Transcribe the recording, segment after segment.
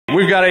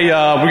We've got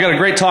a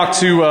great talk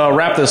to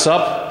wrap this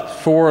up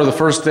for the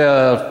first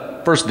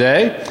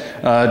day.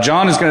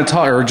 John is going to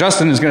talk, or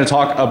Justin is going to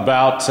talk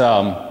about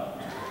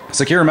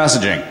secure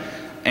messaging,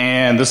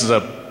 and this is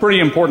a pretty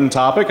important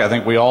topic. I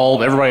think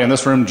everybody in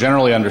this room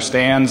generally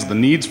understands the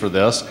needs for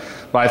this,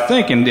 but I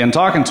think in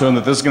talking to him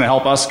that this is going to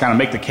help us kind of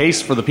make the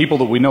case for the people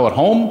that we know at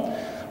home,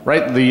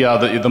 right?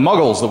 The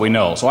muggles that we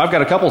know. So I've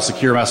got a couple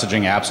secure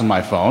messaging apps on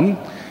my phone,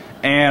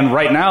 and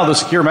right now the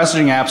secure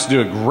messaging apps do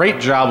a great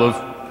job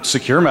of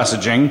secure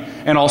messaging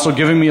and also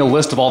giving me a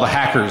list of all the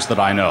hackers that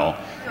I know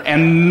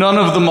and none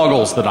of the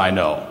muggles that I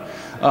know.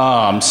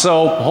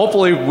 So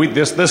hopefully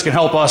this can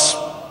help us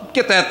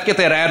get that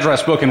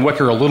address book in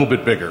Wicker a little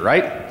bit bigger,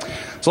 right?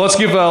 So let's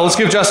give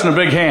Justin a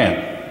big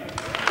hand.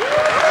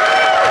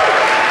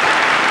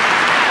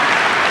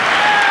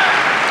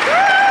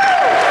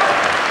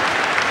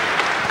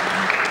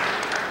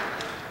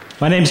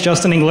 My name's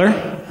Justin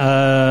Engler.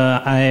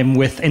 I'm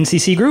with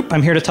NCC Group.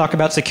 I'm here to talk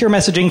about secure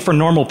messaging for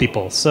normal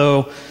people.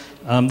 So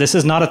this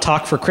is not a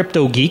talk for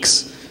crypto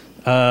geeks.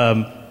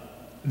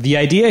 The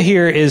idea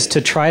here is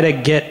to try to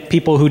get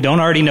people who don't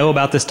already know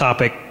about this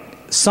topic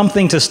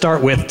something to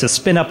start with to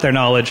spin up their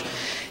knowledge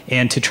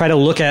and to try to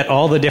look at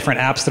all the different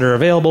apps that are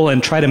available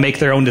and try to make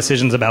their own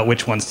decisions about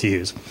which ones to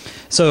use.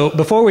 So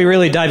before we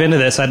really dive into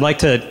this, I'd like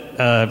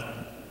to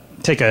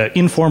take an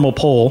informal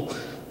poll.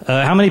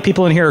 How many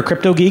people in here are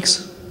crypto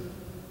geeks?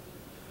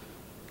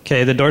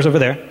 Okay, the door's over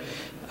there.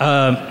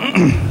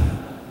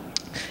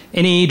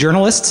 Any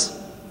journalists?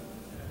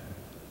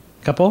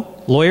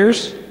 Couple?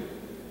 Lawyers?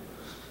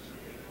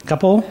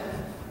 Couple?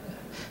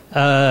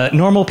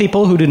 Normal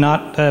people who do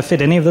not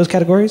fit any of those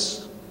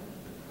categories?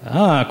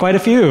 Ah, quite a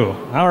few.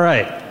 All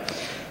right.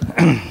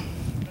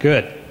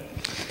 Good.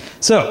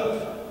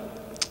 So,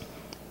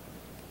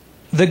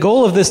 the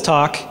goal of this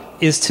talk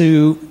is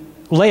to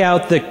lay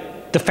out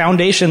the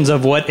foundations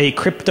of what a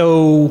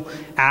crypto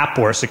app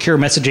or secure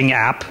messaging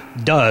app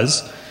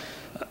does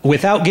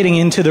without getting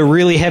into the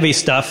really heavy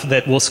stuff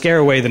that will scare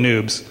away the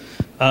noobs.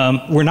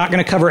 We're not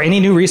going to cover any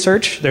new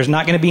research. There's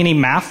not going to be any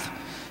math.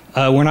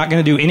 We're not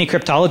going to do any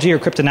cryptology or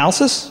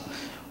cryptanalysis.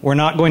 We're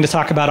not going to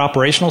talk about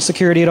operational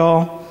security at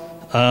all.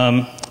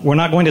 We're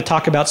not going to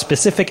talk about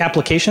specific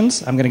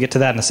applications. I'm going to get to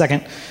that in a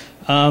second.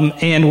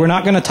 And we're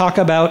not going to talk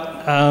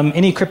about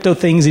any crypto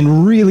things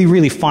in really,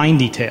 really fine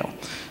detail.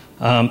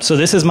 So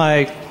this is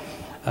my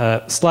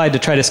slide to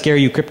try to scare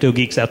you crypto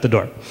geeks out the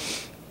door.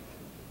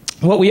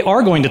 What we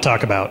are going to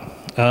talk about,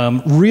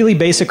 really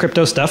basic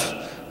crypto stuff,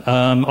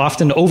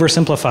 often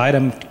oversimplified.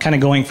 I'm kind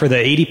of going for the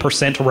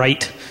 80%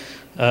 right,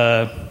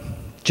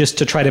 just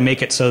to try to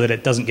make it so that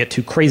it doesn't get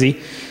too crazy.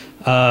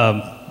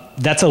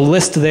 That's a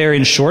list there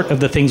in short of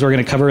the things we're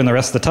going to cover in the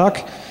rest of the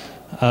talk.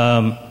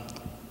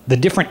 The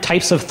different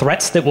types of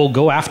threats that will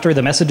go after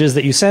the messages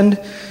that you send,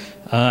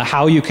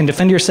 how you can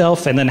defend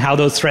yourself, and then how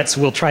those threats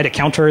will try to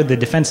counter the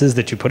defenses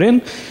that you put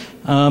in.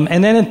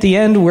 And then at the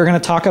end, we're going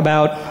to talk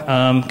about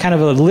kind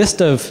of a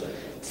list of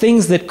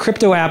things that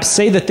crypto apps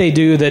say that they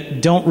do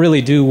that don't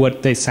really do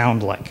what they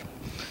sound like.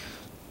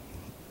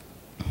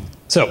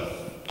 So,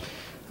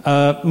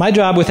 my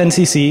job with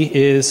NCC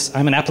is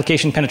I'm an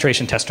application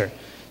penetration tester.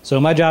 So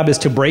my job is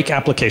to break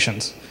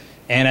applications.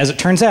 And as it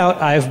turns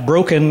out, I've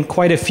broken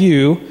quite a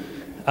few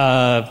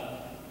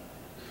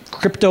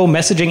crypto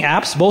messaging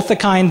apps, both the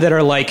kind that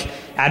are like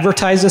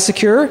advertised as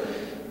secure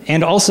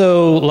and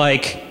also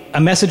like a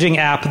messaging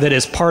app that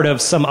is part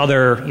of some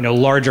other,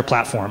 larger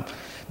platform.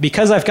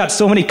 Because I've got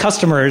so many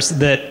customers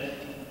that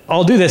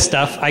all do this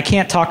stuff, I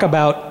can't talk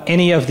about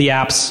any of the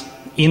apps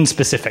in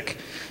specific.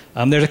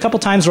 There's a couple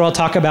times where I'll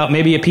talk about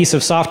maybe a piece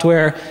of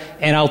software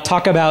and I'll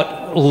talk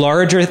about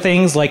larger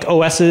things like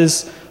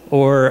OSs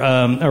or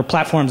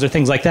platforms or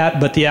things like that,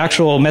 but the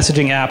actual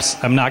messaging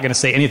apps, I'm not going to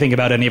say anything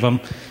about any of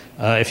them.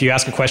 If you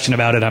ask a question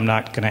about it, I'm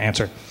not going to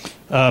answer.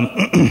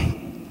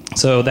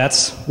 So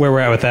that's where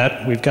we're at with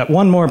that. We've got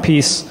one more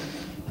piece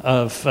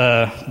of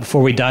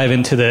before we dive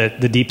into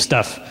the deep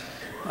stuff.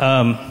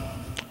 I'm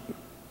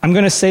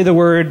going to say the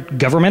word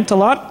government a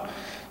lot.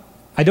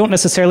 I don't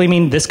necessarily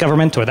mean this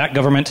government or that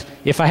government.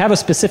 If I have a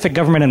specific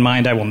government in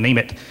mind, I will name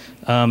it.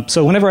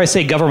 So whenever I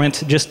say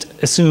government,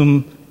 just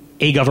assume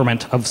a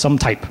government of some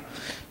type.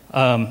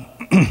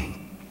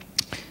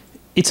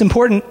 It's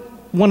important.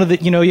 One of the,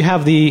 you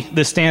have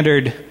the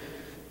standard,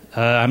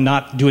 I'm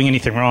not doing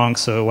anything wrong,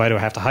 so why do I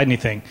have to hide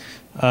anything?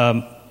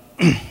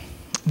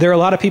 There are a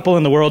lot of people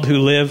in the world who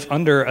live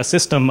under a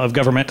system of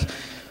government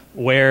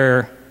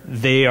where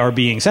they are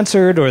being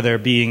censored or they're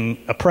being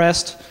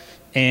oppressed,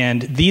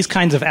 and these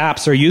kinds of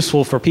apps are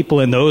useful for people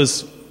in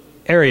those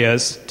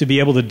areas to be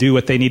able to do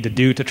what they need to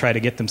do to try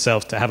to get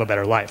themselves to have a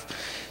better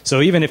life.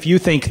 So even if you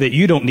think that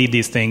you don't need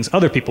these things,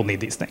 other people need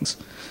these things.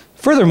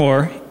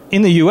 Furthermore,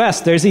 in the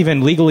US, there's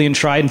even legally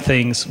enshrined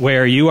things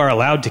where you are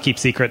allowed to keep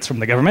secrets from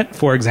the government.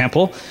 For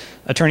example,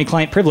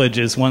 attorney-client privilege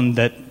is one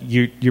that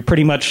you're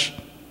pretty much,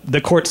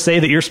 the courts say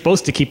that you're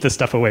supposed to keep this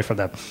stuff away from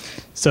them.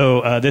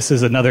 So this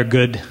is another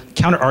good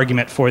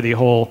counter-argument for the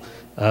whole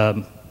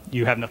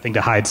you have nothing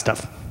to hide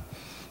stuff.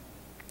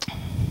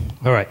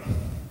 All right.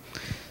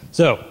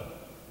 So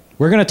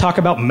we're going to talk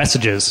about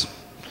messages.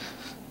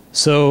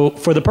 So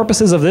for the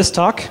purposes of this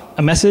talk,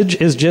 a message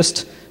is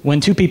just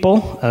when two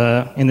people,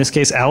 in this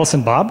case Alice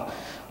and Bob,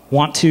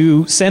 want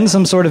to send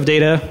some sort of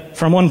data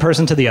from one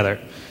person to the other.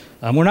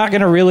 We're not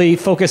going to really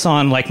focus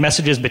on like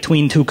messages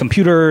between two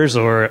computers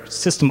or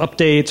system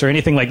updates or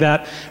anything like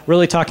that. We're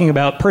really talking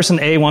about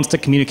person A wants to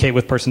communicate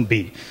with person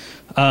B.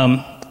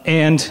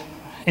 And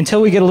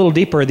until we get a little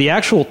deeper, the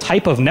actual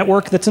type of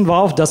network that's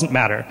involved doesn't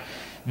matter.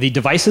 The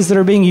devices that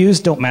are being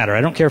used don't matter.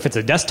 I don't care if it's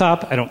a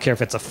desktop. I don't care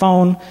if it's a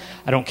phone.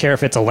 I don't care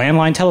if it's a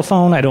landline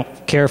telephone. I don't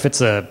care if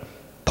it's a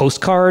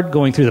postcard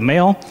going through the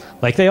mail.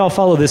 Like, they all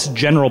follow this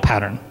general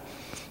pattern.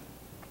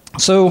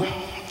 So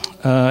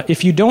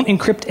if you don't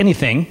encrypt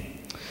anything,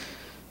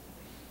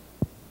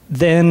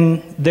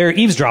 then they're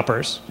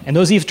eavesdroppers. And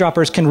those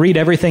eavesdroppers can read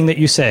everything that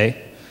you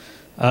say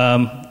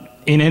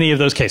in any of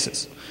those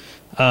cases.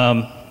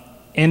 And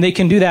they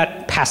can do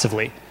that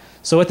passively.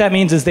 So what that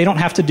means is they don't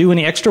have to do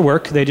any extra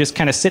work. They just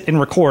kind of sit and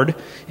record,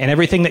 and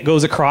everything that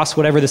goes across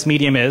whatever this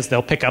medium is,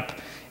 they'll pick up,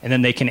 and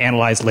then they can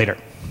analyze later.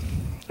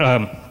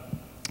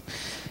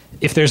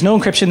 If there's no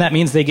encryption, that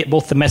means they get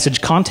both the message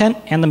content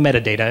and the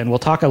metadata, and we'll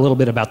talk a little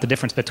bit about the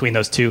difference between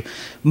those two.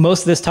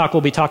 Most of this talk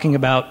will be talking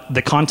about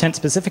the content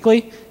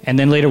specifically, and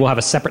then later we'll have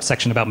a separate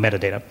section about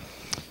metadata.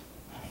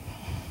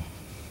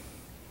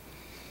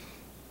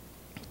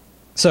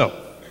 So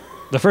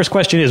the first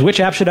question is,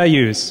 which app should I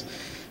use?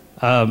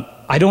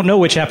 I don't know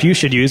which app you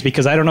should use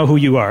because I don't know who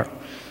you are.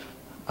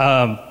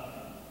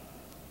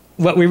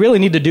 What we really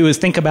need to do is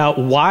think about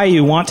why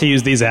you want to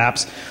use these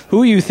apps,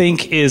 who you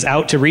think is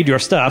out to read your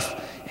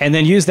stuff, and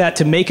then use that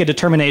to make a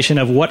determination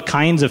of what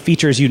kinds of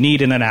features you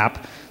need in an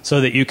app so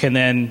that you can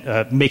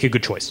then make a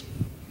good choice.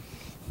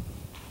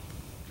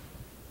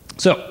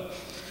 So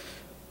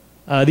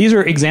these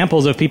are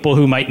examples of people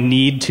who might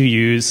need to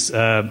use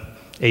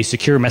a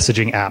secure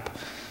messaging app.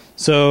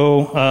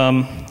 So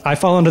I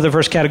fall into the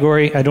first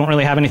category. I don't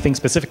really have anything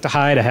specific to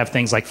hide. I have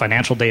things like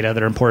financial data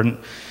that are important.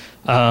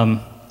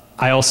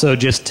 I also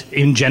just,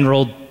 in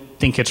general,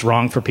 think it's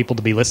wrong for people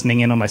to be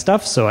listening in on my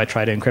stuff, so I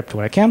try to encrypt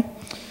when I can.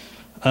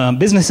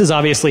 Businesses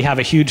obviously have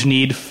a huge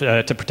need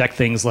to protect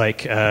things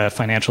like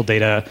financial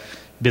data,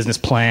 business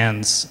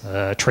plans,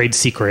 trade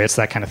secrets,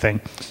 that kind of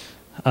thing.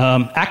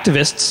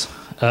 Activists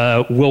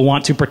will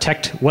want to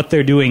protect what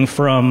they're doing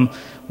from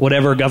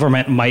whatever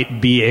government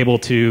might be able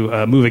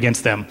to move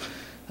against them.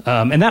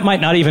 And that might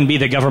not even be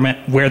the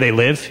government where they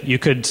live. You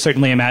could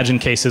certainly imagine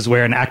cases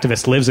where an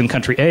activist lives in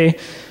country A,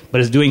 but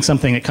is doing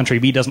something that country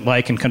B doesn't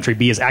like, and country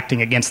B is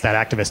acting against that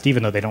activist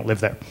even though they don't live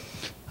there.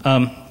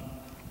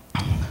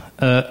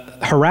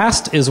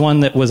 Harassed is one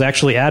that was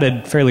actually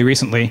added fairly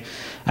recently.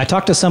 I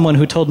talked to someone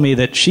who told me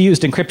that she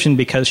used encryption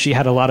because she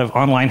had a lot of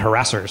online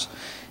harassers,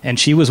 and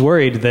she was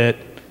worried that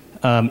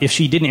if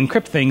she didn't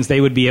encrypt things,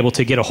 they would be able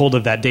to get a hold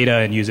of that data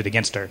and use it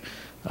against her.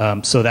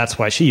 So that's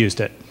why she used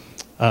it.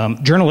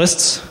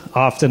 Journalists,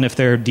 often if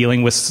they're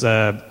dealing with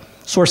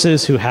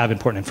sources who have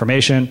important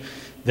information,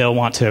 they'll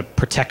want to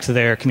protect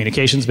their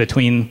communications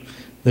between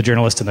the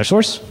journalist and their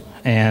source.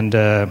 And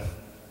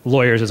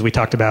lawyers, as we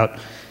talked about,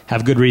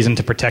 have good reason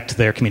to protect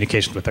their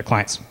communications with their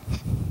clients.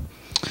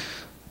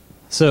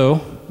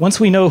 So once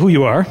we know who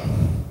you are,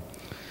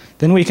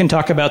 then we can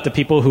talk about the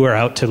people who are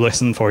out to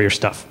listen for your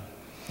stuff.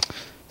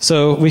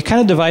 So we've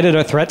kind of divided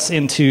our threats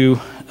into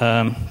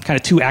kind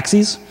of two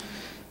axes.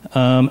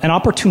 An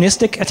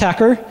opportunistic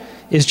attacker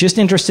is just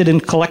interested in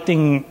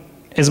collecting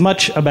as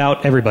much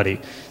about everybody.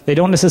 They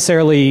don't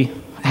necessarily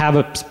have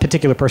a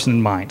particular person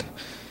in mind.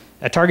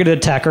 A targeted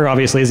attacker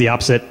obviously is the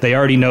opposite. They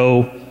already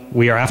know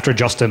we are after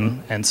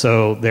Justin, and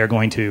so they're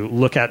going to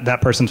look at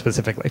that person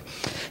specifically.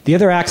 The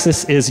other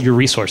axis is your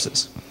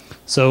resources.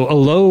 So a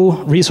low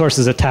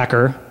resources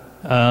attacker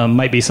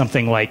might be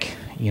something like,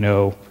 you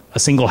know, a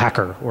single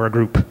hacker or a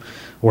group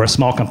or a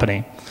small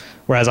company,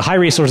 whereas a high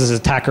resources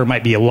attacker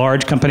might be a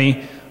large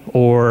company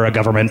or a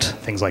government,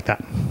 things like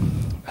that.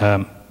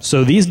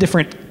 So these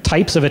different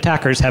types of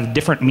attackers have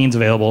different means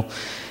available,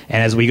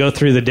 and as we go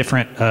through the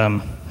different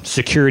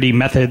security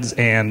methods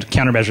and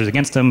countermeasures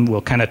against them,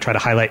 we'll kind of try to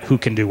highlight who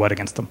can do what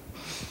against them.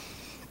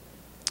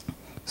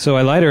 So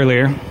I lied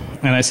earlier,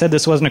 and I said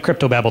this wasn't a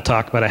cryptobabble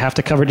talk, but I have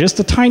to cover just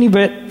a tiny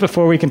bit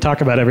before we can talk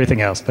about everything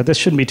else, but this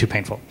shouldn't be too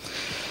painful.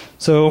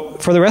 So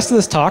for the rest of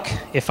this talk,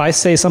 if I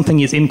say something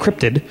is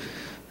encrypted,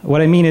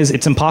 what I mean is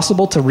it's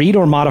impossible to read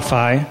or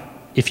modify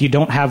if you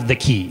don't have the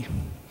key.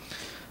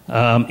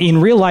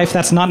 In real life,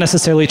 that's not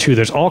necessarily true.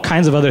 There's all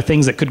kinds of other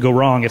things that could go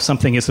wrong if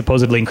something is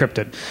supposedly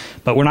encrypted.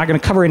 But we're not going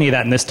to cover any of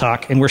that in this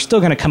talk, and we're still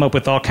going to come up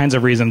with all kinds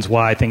of reasons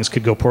why things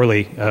could go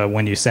poorly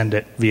when you send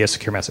it via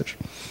secure message.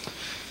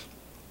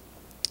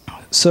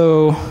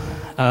 So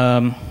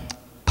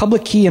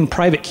public key and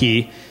private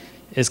key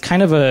is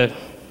kind of a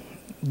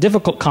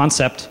difficult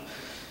concept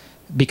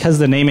because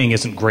the naming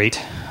isn't great.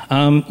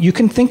 You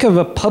can think of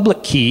a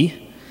public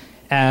key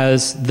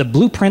as the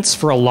blueprints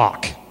for a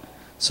lock.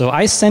 So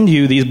I send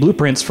you these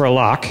blueprints for a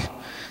lock.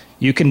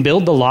 You can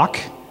build the lock,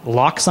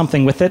 lock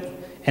something with it,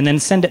 and then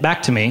send it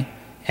back to me.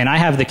 and I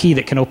have the key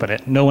that can open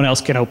it. No one else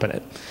can open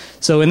it.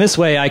 So in this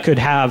way, I could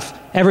have,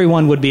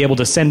 everyone would be able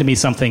to send me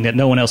something that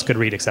no one else could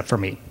read except for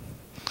me.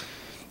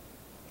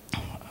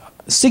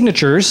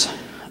 Signatures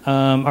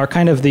are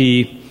kind of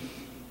the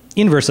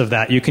inverse of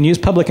that. You can use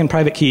public and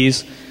private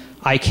keys.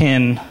 I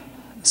can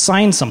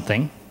sign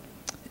something,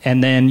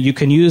 and then you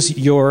can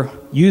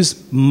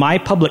use my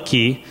public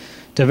key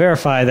to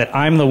verify that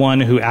I'm the one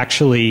who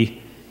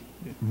actually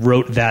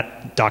wrote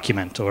that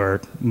document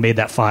or made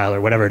that file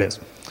or whatever it is.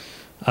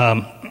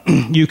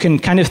 You can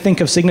kind of think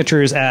of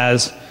signatures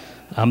as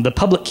the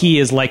public key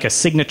is like a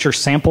signature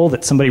sample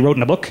that somebody wrote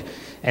in a book,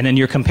 and then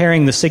you're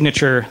comparing the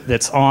signature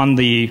that's on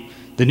the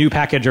new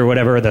package or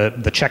whatever,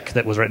 the check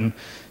that was written,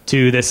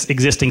 to this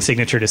existing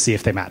signature to see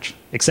if they match.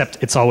 Except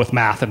it's all with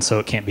math, and so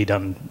it can't be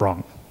done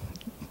wrong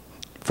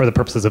for the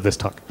purposes of this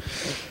talk.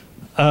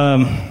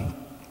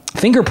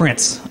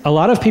 Fingerprints. A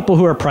lot of people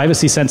who are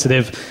privacy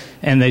sensitive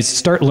and they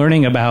start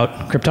learning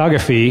about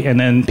cryptography, and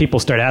then people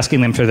start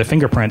asking them for their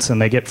fingerprints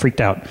and they get freaked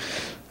out.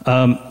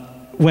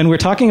 When we're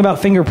talking about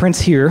fingerprints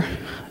here,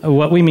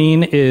 what we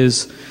mean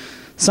is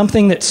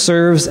something that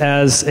serves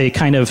as a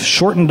kind of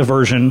shortened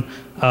version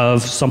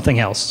of something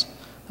else.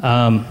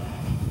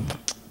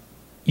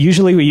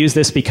 Usually we use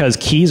this because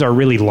keys are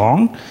really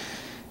long,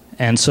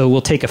 and so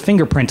we'll take a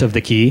fingerprint of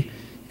the key,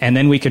 and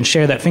then we can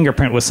share that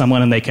fingerprint with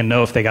someone and they can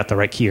know if they got the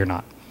right key or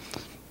not.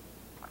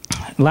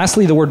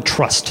 Lastly, the word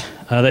trust.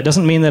 That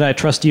doesn't mean that I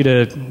trust you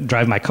to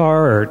drive my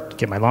car or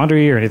get my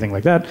laundry or anything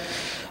like that.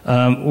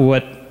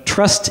 What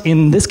trust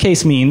in this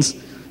case means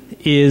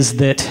is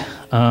that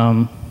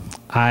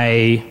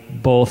I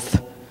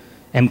both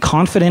am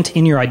confident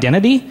in your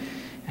identity,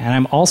 and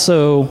I'm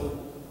also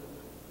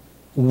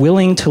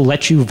willing to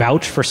let you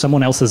vouch for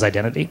someone else's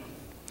identity.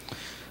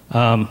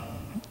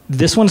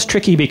 This one's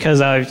tricky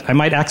because I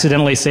might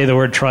accidentally say the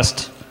word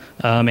trust,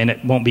 and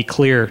it won't be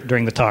clear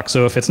during the talk.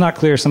 So if it's not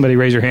clear, somebody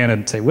raise your hand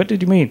and say, what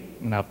did you mean?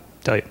 And I'll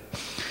tell you.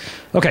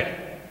 Okay.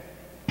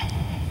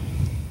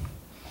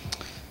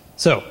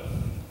 So,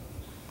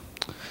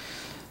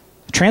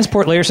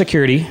 transport layer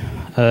security,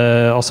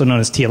 also known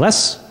as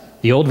TLS.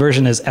 The old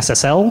version is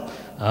SSL,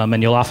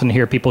 and you'll often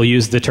hear people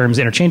use the terms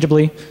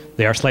interchangeably.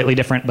 They are slightly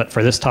different, but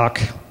for this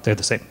talk, they're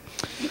the same.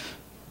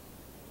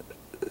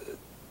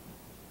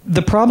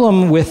 The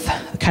problem with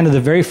kind of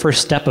the very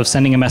first step of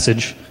sending a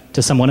message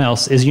to someone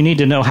else is you need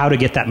to know how to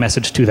get that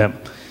message to them.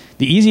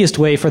 The easiest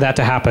way for that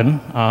to happen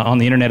on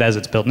the internet as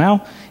it's built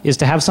now is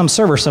to have some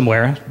server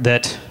somewhere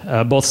that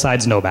both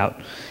sides know about.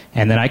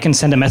 And then I can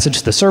send a message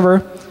to the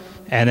server,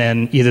 and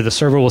then either the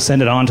server will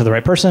send it on to the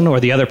right person, or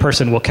the other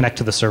person will connect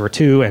to the server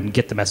too and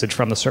get the message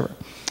from the server.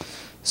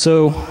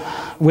 So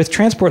with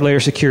transport layer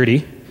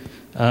security,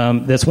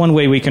 that's one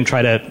way we can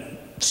try to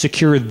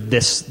secure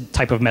this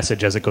type of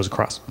message as it goes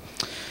across.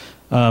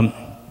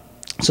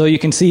 So you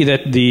can see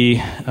that the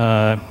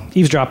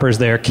eavesdroppers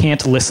there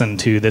can't listen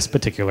to this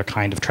particular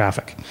kind of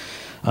traffic.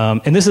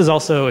 And this is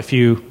also if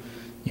you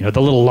know,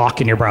 the little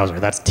lock in your browser,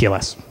 that's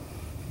TLS.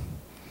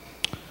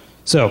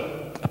 So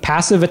a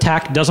passive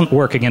attack doesn't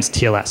work against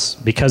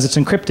TLS because it's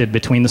encrypted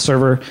between the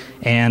server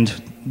and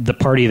the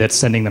party that's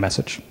sending the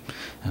message.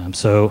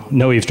 So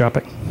no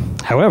eavesdropping.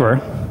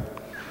 However,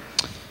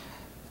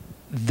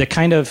 the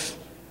kind of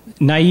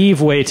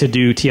naive way to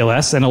do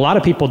TLS, and a lot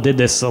of people did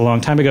this a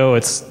long time ago,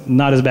 it's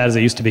not as bad as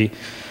it used to be.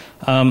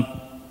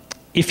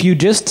 If you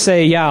just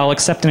say, yeah, I'll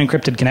accept an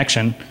encrypted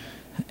connection,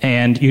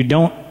 and you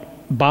don't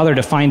bother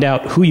to find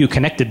out who you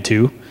connected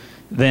to,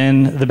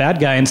 then the bad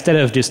guy, instead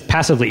of just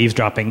passively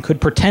eavesdropping, could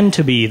pretend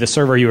to be the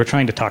server you were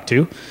trying to talk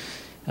to.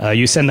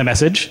 You send the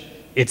message,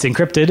 it's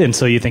encrypted, and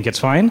so you think it's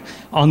fine.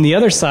 On the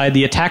other side,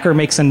 the attacker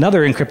makes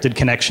another encrypted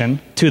connection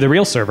to the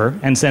real server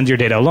and sends your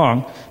data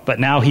along, but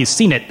now he's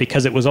seen it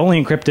because it was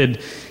only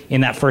encrypted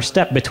in that first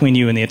step between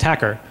you and the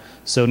attacker.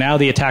 So now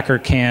the attacker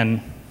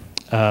can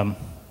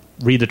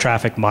read the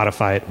traffic,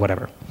 modify it,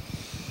 whatever.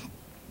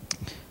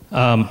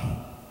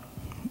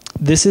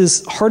 This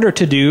is harder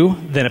to do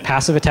than a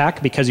passive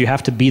attack because you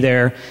have to be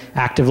there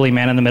actively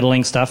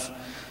man-in-the-middling stuff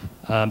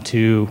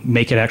to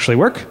make it actually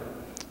work.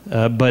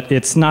 But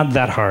it's not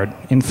that hard.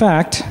 In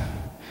fact,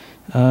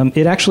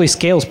 it actually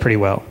scales pretty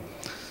well.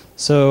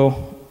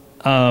 So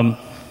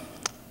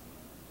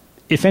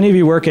if any of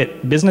you work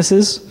at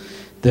businesses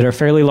that are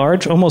fairly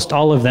large, almost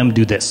all of them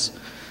do this.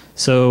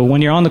 So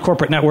when you're on the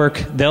corporate network,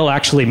 they'll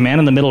actually man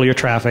in the middle of your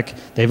traffic.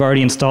 They've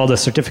already installed a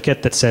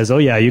certificate that says, oh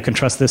yeah, you can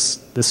trust this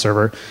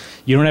server.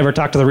 You don't ever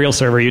talk to the real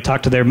server, you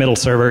talk to their middle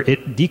server.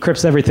 It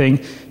decrypts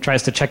everything,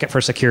 tries to check it for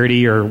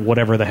security or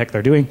whatever the heck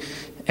they're doing,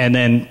 and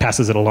then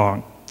passes it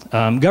along.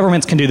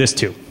 Governments can do this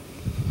too.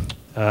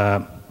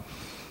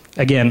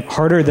 Again,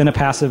 harder than a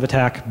passive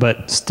attack,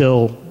 but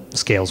still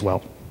scales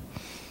well.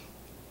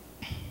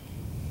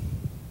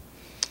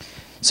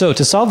 So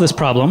to solve this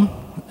problem,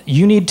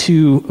 you need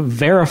to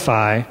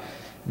verify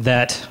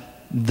that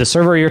the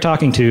server you're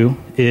talking to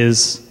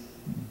is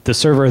the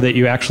server that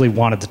you actually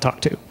wanted to talk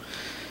to.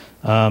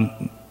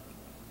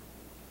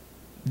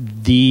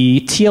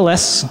 The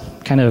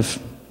TLS kind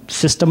of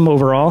system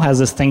overall has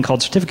this thing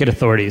called certificate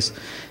authorities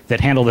that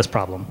handle this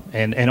problem.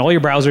 And all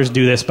your browsers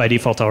do this by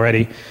default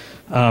already.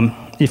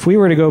 If we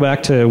were to go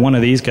back to one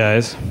of these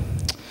guys,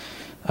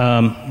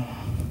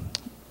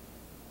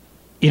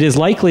 it is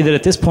likely that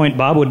at this point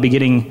Bob would be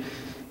getting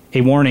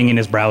a warning in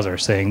his browser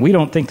saying, we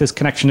don't think this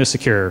connection is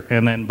secure,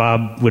 and then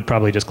Bob would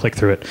probably just click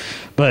through it.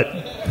 But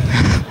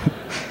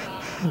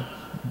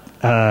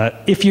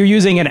if you're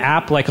using an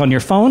app like on your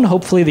phone,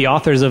 hopefully the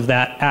authors of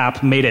that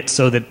app made it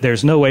so that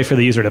there's no way for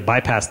the user to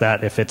bypass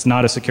that. If it's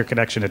not a secure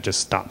connection, it just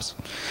stops.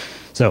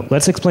 So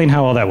let's explain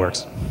how all that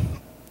works.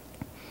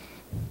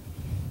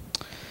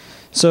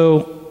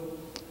 So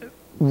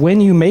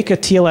when you make a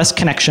TLS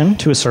connection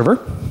to a server,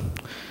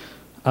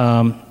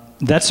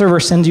 that server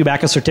sends you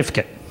back a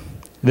certificate.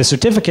 The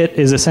certificate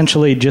is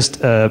essentially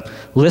just a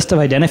list of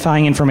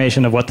identifying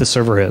information of what the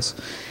server is.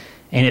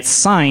 And it's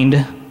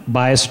signed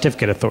by a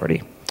certificate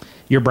authority.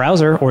 Your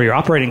browser or your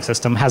operating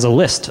system has a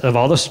list of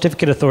all the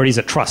certificate authorities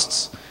it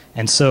trusts.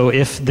 And so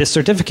if this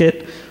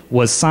certificate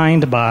was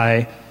signed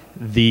by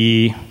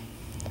the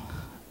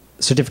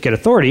certificate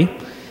authority,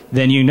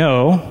 then you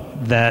know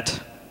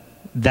that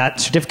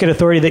that certificate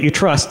authority that you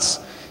trust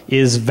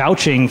is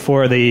vouching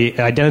for the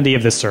identity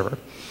of this server.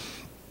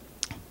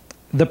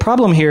 The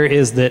problem here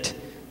is that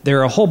there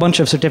are a whole bunch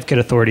of certificate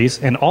authorities,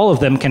 and all of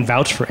them can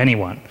vouch for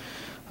anyone.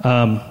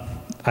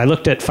 I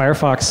looked at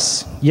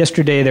Firefox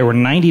yesterday. There were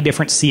 90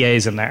 different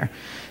CAs in there.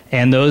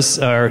 And those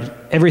are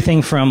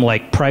everything from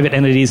like private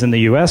entities in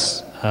the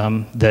US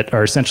that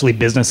are essentially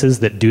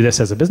businesses that do this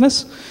as a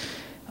business,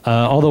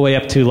 all the way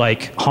up to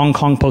like Hong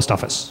Kong Post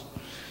Office.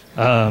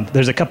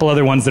 There's a couple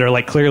other ones that are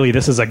like clearly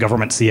this is a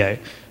government CA.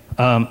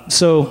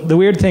 So the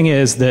weird thing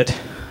is that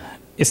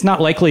it's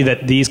not likely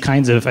that these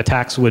kinds of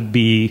attacks would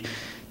be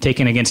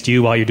taken against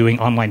you while you're doing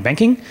online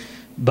banking.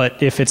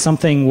 But if it's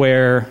something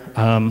where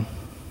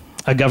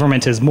a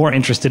government is more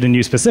interested in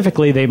you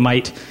specifically, they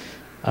might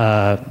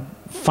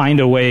find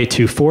a way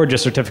to forge a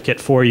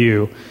certificate for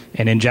you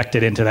and inject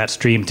it into that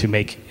stream to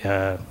make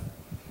a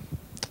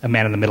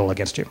man in the middle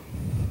against you.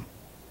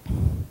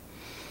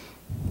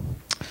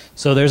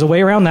 So there's a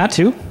way around that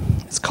too.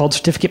 It's called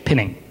certificate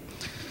pinning.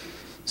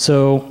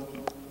 So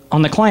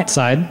on the client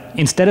side,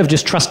 instead of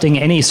just trusting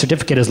any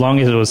certificate as long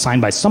as it was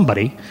signed by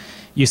somebody,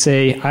 you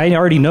say, I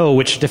already know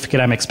which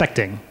certificate I'm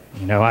expecting.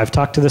 You know, I've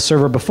talked to this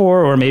server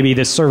before, or maybe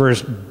this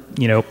server's,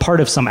 you know,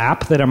 part of some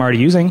app that I'm already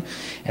using,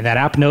 and that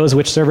app knows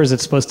which servers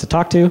it's supposed to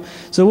talk to.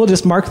 So we'll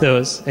just mark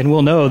those, and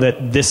we'll know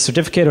that this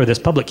certificate or this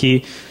public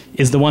key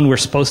is the one we're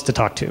supposed to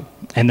talk to.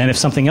 And then if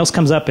something else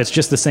comes up, it's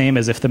just the same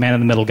as if the man in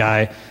the middle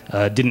guy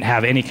didn't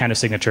have any kind of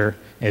signature.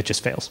 It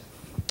just fails.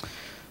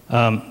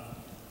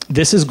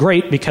 This is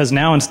great because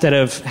now instead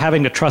of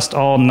having to trust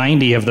all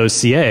 90 of those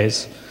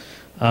CAs,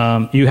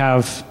 you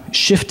have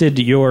shifted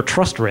your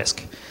trust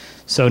risk.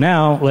 So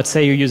now, let's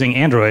say you're using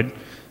Android.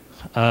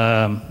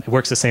 It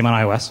works the same on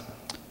iOS.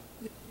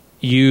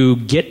 You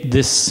get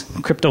this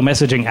crypto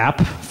messaging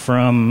app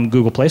from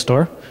Google Play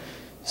Store.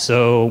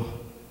 So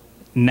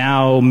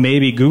now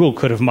maybe Google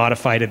could have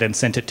modified it and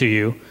sent it to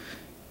you.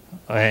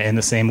 And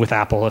the same with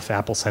Apple if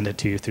Apple sent it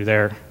to you through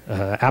their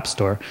app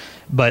store.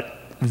 But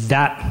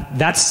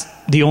that's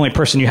the only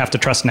person you have to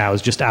trust now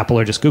is just Apple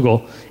or just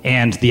Google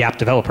and the app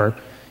developer,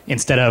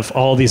 instead of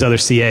all these other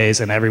CAs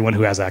and everyone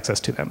who has access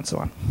to them and so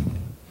on.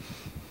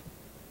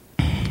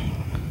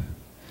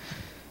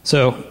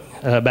 So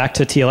back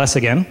to TLS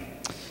again.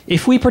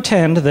 If we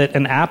pretend that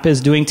an app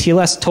is doing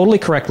TLS totally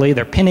correctly,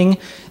 they're pinning,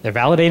 they're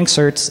validating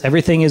certs,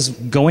 everything is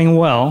going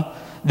well,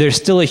 there's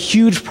still a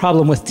huge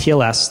problem with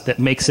TLS that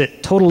makes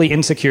it totally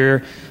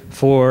insecure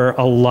for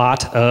a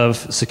lot of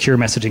secure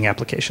messaging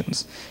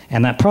applications.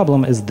 And that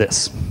problem is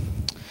this.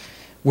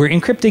 We're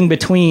encrypting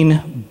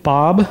between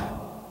Bob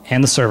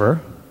and the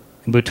server,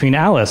 and between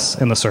Alice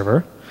and the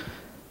server,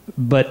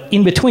 but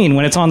in between,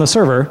 when it's on the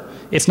server,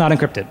 it's not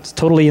encrypted. It's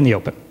totally in the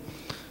open.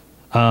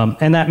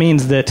 And that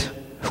means that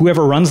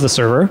whoever runs the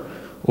server,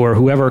 or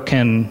whoever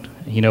can,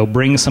 you know,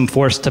 bring some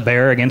force to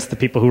bear against the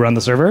people who run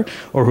the server,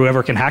 or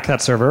whoever can hack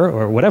that server,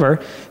 or whatever,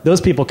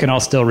 those people can all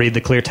still read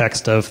the clear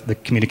text of the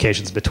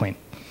communications between.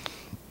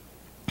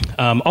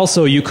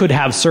 Also, you could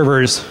have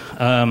servers,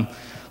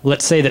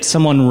 let's say that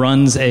someone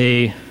runs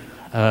a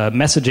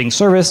messaging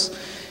service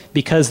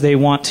because they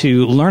want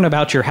to learn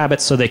about your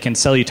habits so they can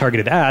sell you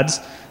targeted ads.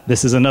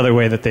 This is another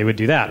way that they would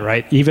do that,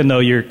 right? Even though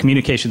your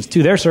communications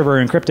to their server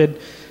are encrypted,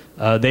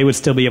 they would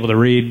still be able to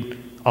read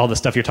all the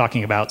stuff you're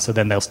talking about, so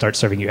then they'll start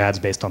serving you ads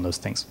based on those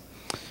things.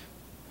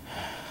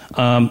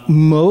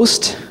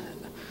 Most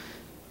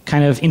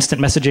kind of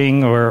instant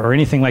messaging or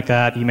anything like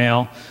that,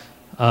 email,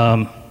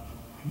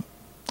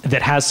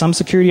 that has some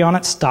security on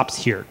it stops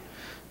here.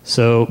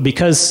 So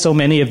because so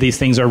many of these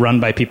things are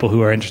run by people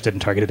who are interested in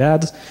targeted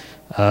ads,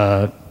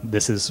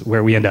 this is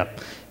where we end up.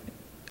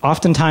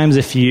 Oftentimes,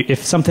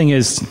 if something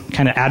is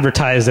kind of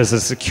advertised as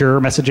a secure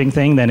messaging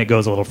thing, then it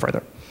goes a little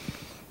further.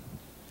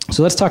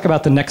 So let's talk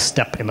about the next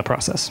step in the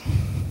process.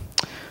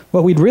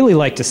 What we'd really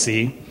like to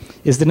see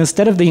is that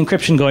instead of the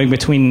encryption going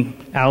between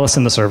Alice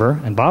and the server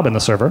and Bob and the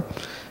server,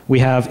 we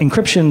have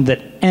encryption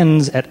that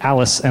ends at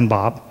Alice and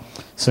Bob.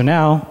 So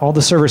now all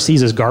the server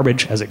sees is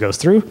garbage as it goes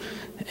through,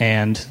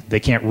 and they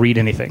can't read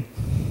anything.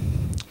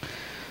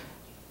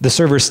 The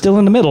server's still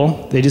in the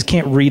middle, they just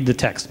can't read the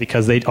text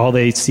because all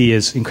they see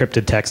is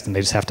encrypted text and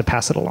they just have to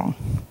pass it along.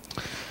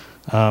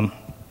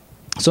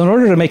 So in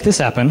order to make this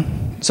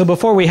happen, so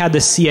before we had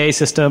this CA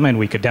system and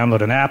we could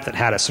download an app that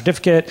had a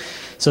certificate,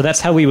 so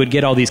that's how we would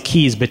get all these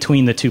keys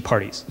between the two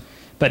parties.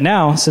 But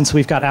now, since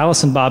we've got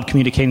Alice and Bob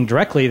communicating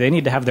directly, they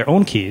need to have their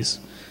own keys,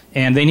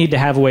 and they need to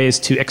have ways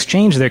to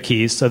exchange their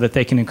keys so that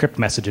they can encrypt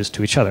messages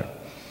to each other.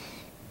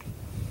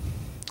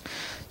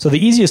 So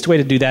the easiest way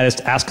to do that is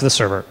to ask the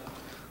server.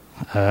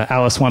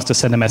 Alice wants to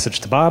send a message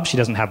to Bob. She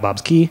doesn't have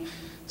Bob's key.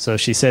 So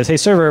she says, hey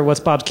server, what's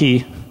Bob's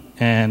key?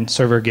 And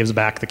server gives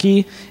back the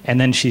key,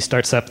 and then she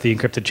starts up the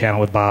encrypted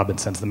channel with Bob and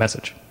sends the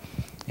message.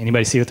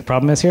 Anybody see what the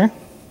problem is here?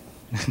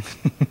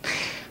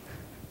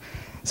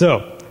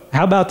 So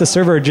how about the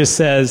server just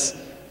says,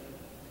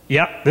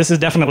 yep, this is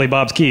definitely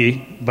Bob's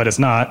key, but it's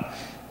not,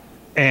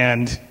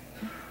 and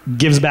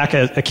gives back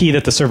a key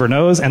that the server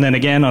knows, and then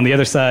again on the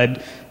other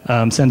side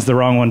sends the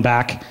wrong one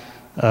back,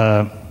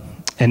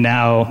 and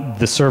now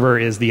the server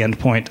is the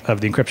endpoint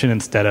of the encryption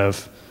instead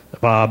of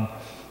Bob,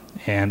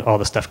 and all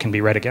the stuff can be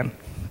read again.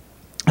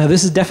 Now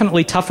this is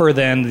definitely tougher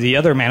than the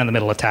other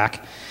man-in-the-middle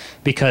attack,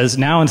 because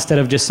now instead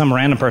of just some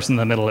random person in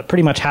the middle, it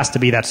pretty much has to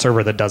be that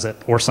server that does it,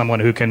 or someone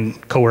who can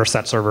coerce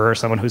that server, or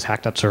someone who's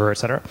hacked that server, et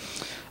cetera.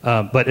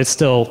 But it's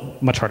still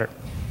much harder.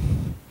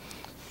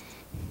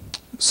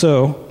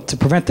 So to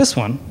prevent this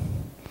one,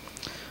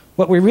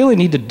 what we really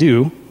need to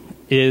do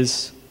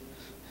is,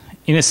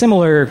 in a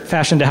similar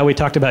fashion to how we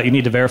talked about you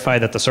need to verify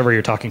that the server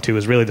you're talking to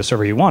is really the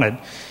server you wanted,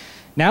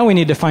 now we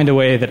need to find a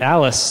way that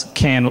Alice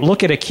can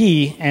look at a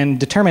key and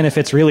determine if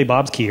it's really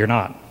Bob's key or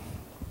not.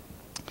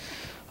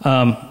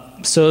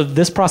 So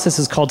this process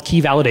is called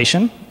key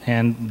validation,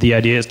 and the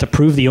idea is to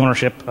prove the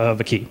ownership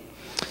of a key.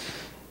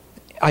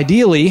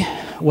 Ideally,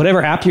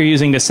 whatever app you're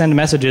using to send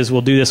messages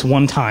will do this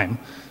one time.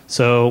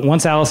 So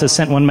once Alice has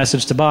sent one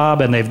message to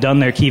Bob and they've done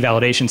their key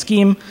validation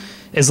scheme,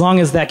 as long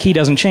as that key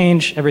doesn't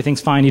change,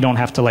 everything's fine. You don't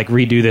have to like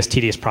redo this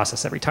tedious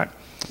process every time.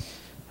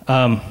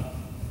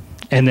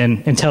 And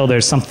then until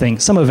there's some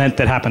event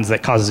that happens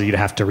that causes you to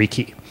have to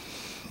rekey.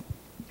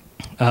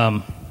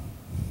 A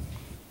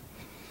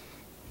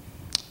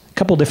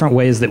couple different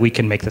ways that we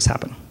can make this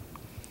happen.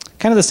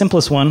 Kind of the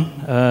simplest one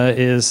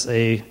is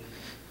a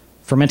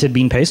fermented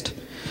bean paste.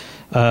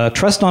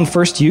 Trust on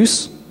first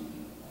use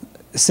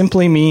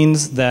simply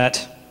means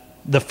that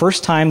the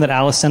first time that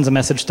Alice sends a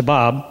message to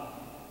Bob,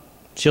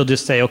 she'll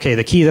just say, okay,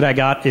 the key that I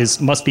got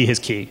must be his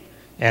key,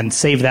 and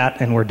save that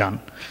and we're done.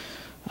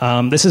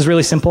 This is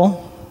really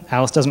simple.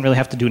 Alice doesn't really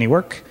have to do any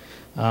work.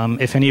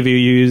 If any of you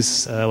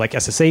use like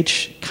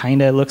SSH,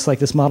 kind of looks like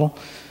this model.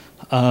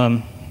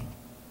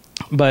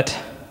 But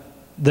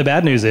the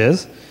bad news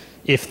is,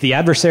 if the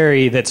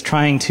adversary that's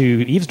trying to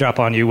eavesdrop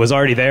on you was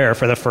already there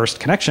for the first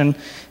connection,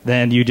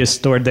 then you just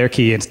stored their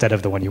key instead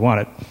of the one you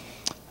wanted.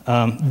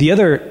 The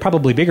other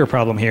probably bigger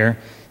problem here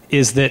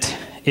is that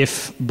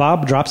if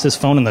Bob drops his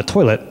phone in the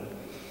toilet,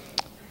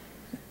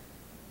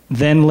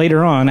 then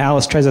later on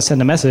Alice tries to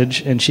send a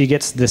message and she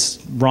gets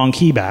this wrong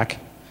key back.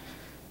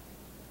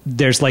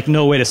 There's like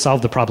no way to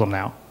solve the problem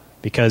now,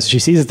 because she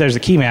sees that there's a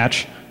key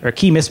match or a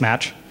key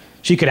mismatch.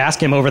 She could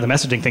ask him over the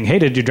messaging thing, hey,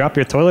 did you drop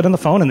your toilet in the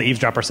phone? And the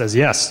eavesdropper says,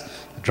 yes,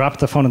 I dropped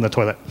the phone in the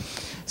toilet.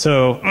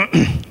 So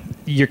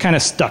you're kind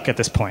of stuck at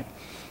this point.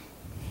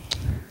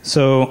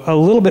 So a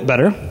little bit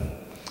better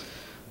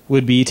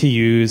would be to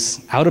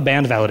use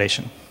out-of-band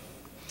validation.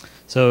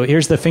 So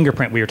here's the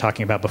fingerprint we were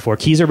talking about before.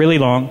 Keys are really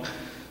long.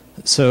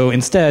 So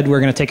instead, we're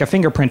going to take a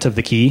fingerprint of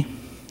the key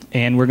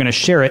and we're going to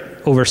share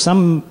it over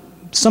some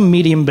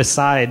medium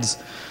besides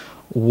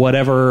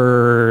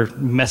whatever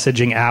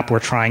messaging app we're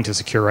trying to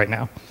secure right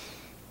now.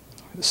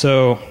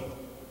 So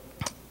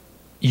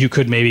you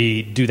could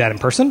maybe do that in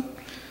person.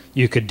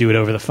 You could do it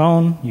over the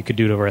phone. You could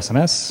do it over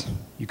SMS.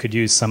 You could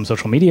use some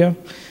social media.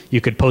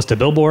 You could post a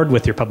billboard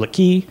with your public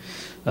key.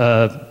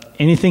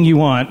 Anything you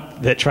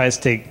want that tries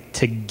to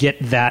get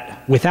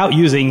that without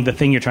using the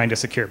thing you're trying to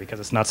secure, because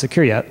it's not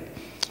secure yet.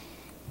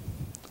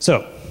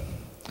 So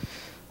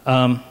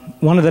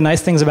one of the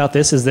nice things about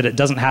this is that it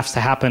doesn't have to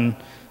happen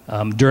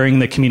during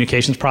the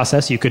communications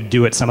process. You could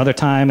do it some other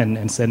time and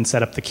then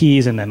set up the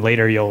keys, and then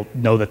later you'll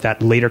know that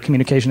that later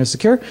communication is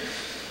secure.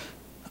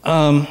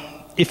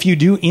 If you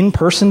do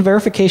in-person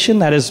verification,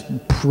 that is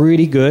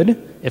pretty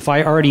good. If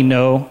I already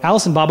know,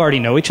 Alice and Bob already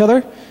know each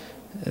other,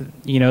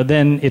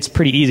 then it's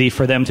pretty easy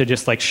for them to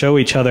just like show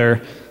each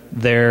other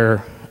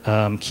their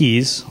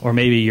keys, or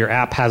maybe your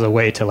app has a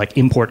way to like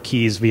import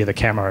keys via the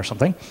camera or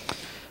something.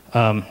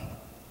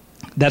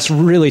 That's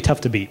really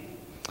tough to beat.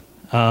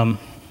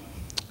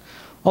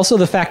 Also,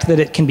 the fact that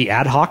it can be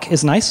ad hoc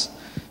is nice.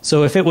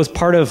 So if it was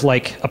part of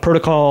like a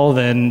protocol,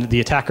 then the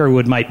attacker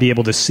might be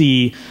able to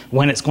see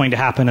when it's going to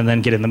happen and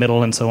then get in the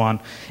middle and so on.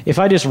 If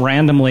I just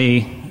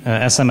randomly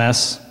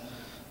SMS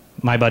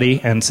my buddy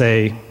and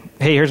say,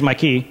 hey, here's my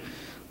key,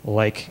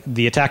 Like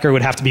the attacker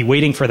would have to be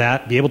waiting for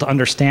that, be able to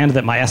understand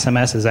that my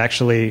SMS is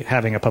actually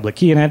having a public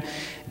key in it,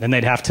 and then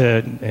they'd have to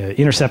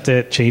intercept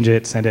it, change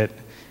it, send it.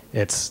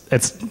 It's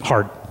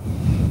hard.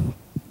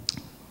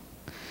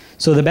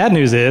 So the bad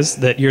news is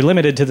that you're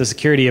limited to the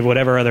security of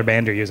whatever other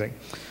band you're using.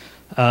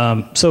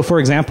 So for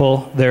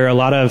example, there are a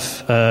lot of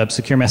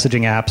secure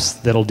messaging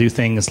apps that'll do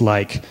things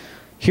like,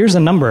 here's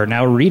a number,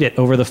 now read it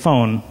over the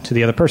phone to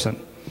the other person.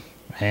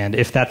 And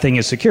if that thing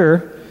is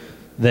secure,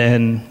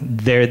 then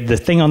the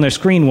thing on their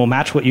screen will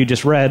match what you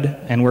just read,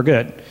 and we're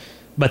good.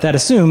 But that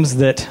assumes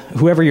that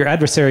whoever your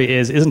adversary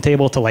is isn't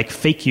able to like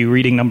fake you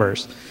reading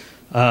numbers.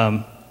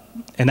 And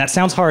that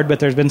sounds hard, but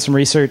there's been some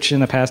research in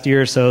the past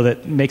year or so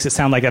that makes it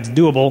sound like that's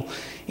doable.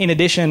 In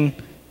addition,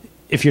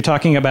 if you're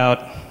talking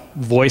about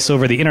voice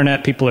over the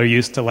internet, people are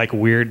used to like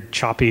weird,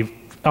 choppy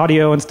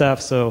audio and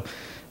stuff, so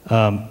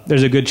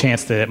there's a good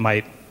chance that it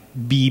might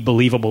be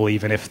believable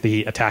even if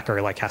the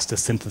attacker like has to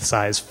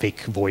synthesize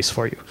fake voice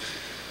for you.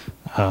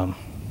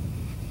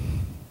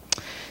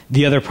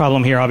 The other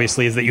problem here,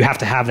 obviously, is that you have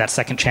to have that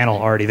second channel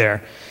already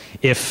there.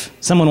 If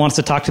someone wants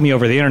to talk to me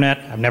over the internet,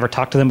 I've never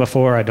talked to them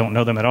before, I don't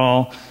know them at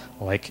all,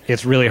 like,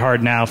 it's really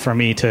hard now for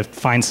me to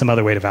find some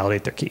other way to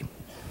validate their key.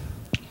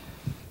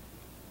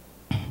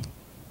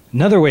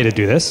 Another way to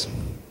do this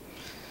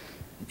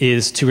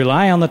is to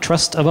rely on the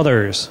trust of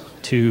others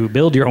to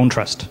build your own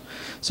trust.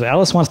 So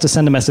Alice wants to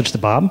send a message to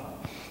Bob.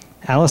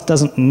 Alice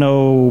doesn't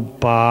know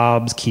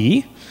Bob's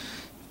key,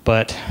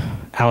 but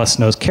Alice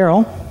knows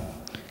Carol.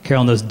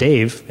 Carol knows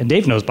Dave, and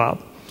Dave knows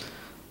Bob.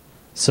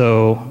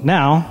 So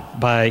now,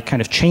 by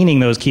kind of chaining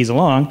those keys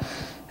along,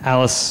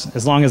 Alice,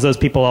 as long as those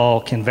people all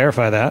can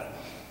verify that,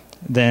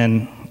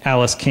 then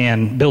Alice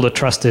can build a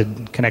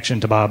trusted connection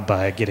to Bob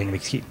by getting the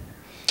key.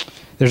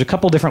 There's a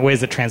couple different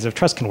ways that transitive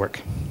trust can work.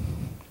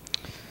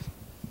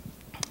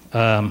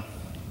 The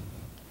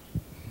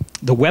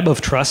web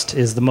of trust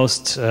is the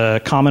most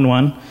common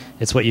one.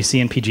 It's what you see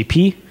in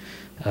PGP.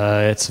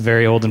 It's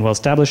very old and well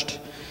established.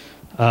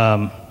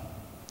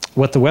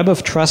 What the web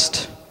of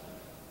trust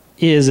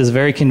is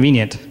very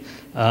convenient.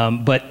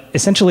 But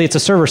essentially it's a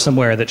server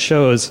somewhere that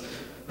shows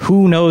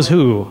who knows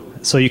who,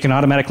 so you can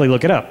automatically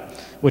look it up.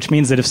 Which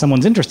means that if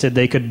someone's interested,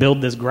 they could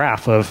build this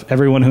graph of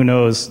everyone who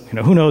knows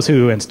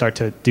who, and start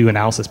to do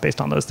analysis based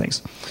on those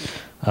things.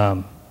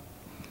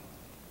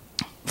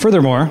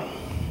 Furthermore,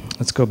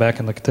 let's go back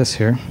and look at this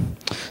here.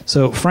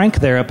 So Frank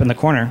there up in the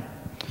corner,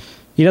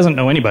 he doesn't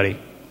know anybody.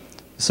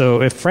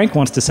 So if Frank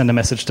wants to send a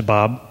message to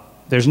Bob,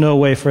 there's no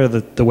way for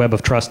the web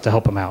of trust to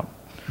help him out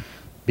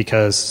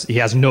because he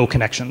has no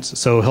connections.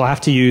 So he'll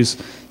have to use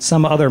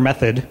some other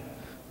method,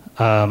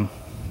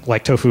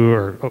 like Tofu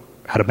or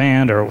Out of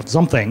Band or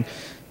something,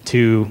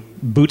 to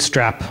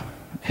bootstrap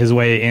his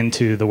way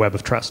into the web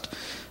of trust.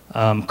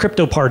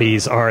 Crypto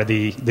parties are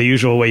the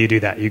usual way you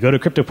do that. You go to a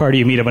crypto party,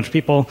 you meet a bunch of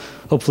people,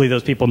 hopefully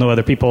those people know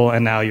other people,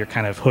 and now you're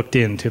kind of hooked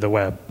into the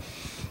web.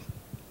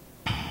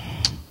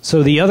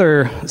 So the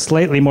other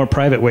slightly more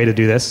private way to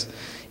do this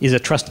is a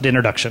trusted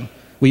introduction.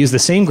 We use the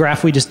same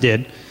graph we just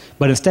did,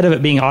 but instead of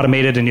it being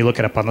automated and you look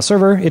it up on the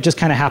server, it just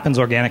kind of happens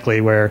organically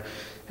where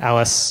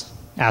Alice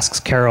asks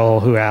Carol,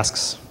 who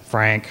asks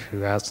Frank,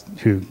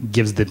 who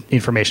gives the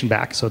information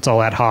back. So it's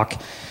all ad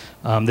hoc.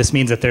 This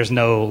means that there's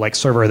no like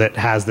server that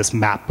has this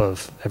map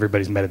of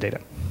everybody's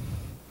metadata.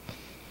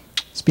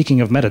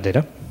 Speaking of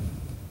metadata,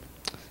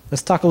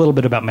 let's talk a little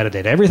bit about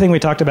metadata. Everything we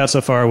talked about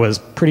so far was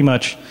pretty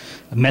much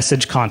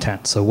message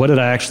content. So what did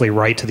I actually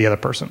write to the other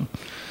person?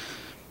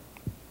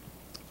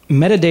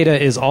 Metadata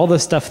is all the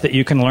stuff that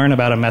you can learn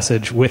about a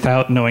message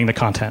without knowing the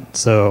content.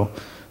 So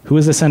who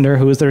is the sender?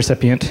 Who is the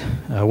recipient?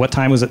 What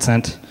time was it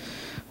sent?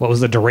 What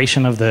was the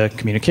duration of the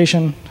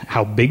communication?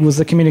 How big was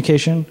the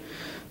communication?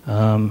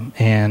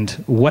 And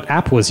what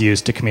app was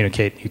used to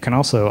communicate? You can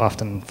also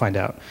often find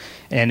out.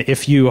 And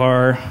if you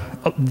are,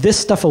 this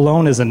stuff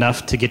alone is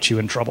enough to get you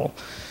in trouble.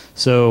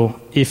 So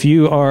if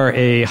you are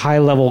a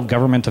high-level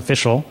government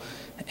official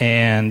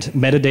and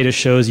metadata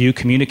shows you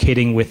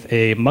communicating with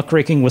a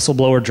muckraking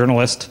whistleblower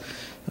journalist,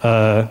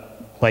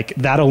 like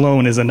that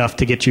alone is enough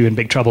to get you in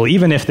big trouble,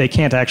 even if they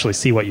can't actually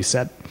see what you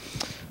said.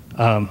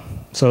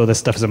 So this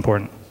stuff is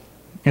important.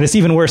 And it's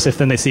even worse if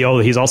then they see, oh,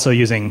 he's also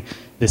using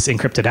this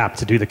encrypted app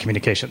to do the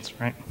communications,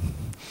 right?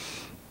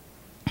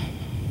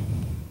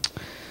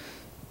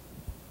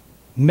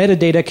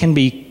 Metadata can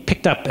be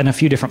picked up in a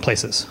few different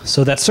places.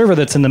 So that server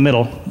that's in the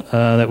middle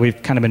that we've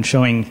kind of been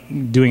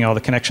showing, doing all the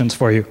connections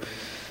for you,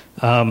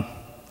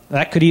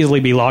 that could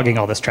easily be logging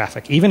all this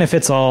traffic. Even if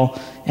it's all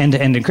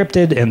end-to-end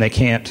encrypted and they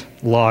can't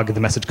log the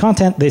message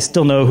content, they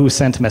still know who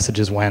sent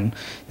messages when.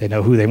 They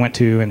know who they went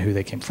to and who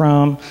they came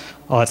from,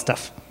 all that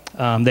stuff.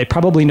 They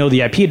probably know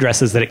the IP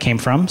addresses that it came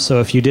from. So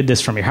if you did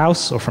this from your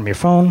house or from your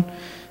phone,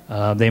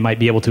 they might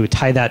be able to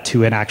tie that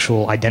to an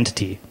actual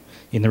identity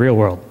in the real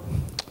world.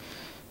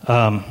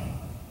 A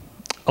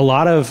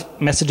lot of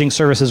messaging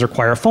services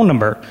require a phone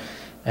number,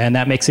 and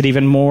that makes it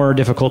even more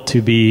difficult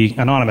to be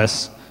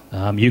anonymous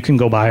You can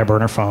go buy a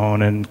burner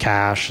phone and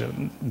cash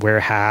and wear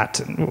a hat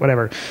and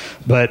whatever,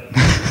 but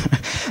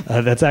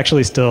that's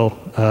actually still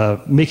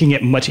making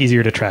it much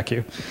easier to track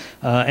you.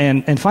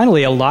 And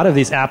finally, a lot of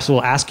these apps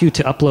will ask you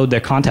to upload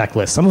their contact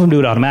list. Some of them do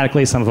it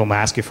automatically, some of them will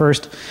ask you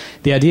first.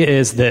 The idea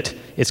is that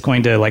it's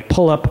going to like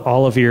pull up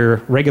all of your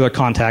regular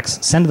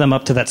contacts, send them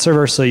up to that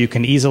server so you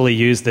can easily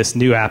use this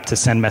new app to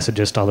send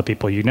messages to all the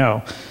people you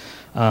know.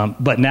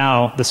 But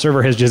now the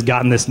server has just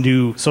gotten this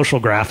new social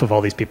graph of all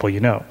these people you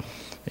know,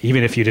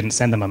 even if you didn't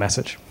send them a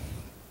message.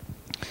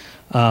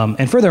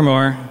 And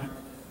furthermore,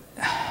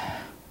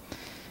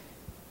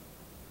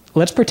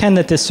 let's pretend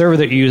that this server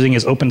that you're using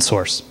is open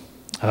source.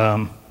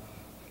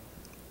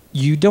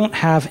 You don't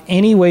have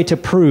any way to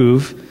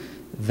prove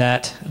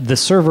that the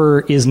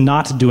server is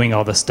not doing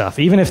all this stuff.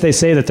 Even if they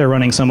say that they're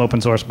running some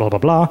open source blah, blah,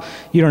 blah,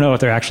 you don't know what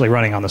they're actually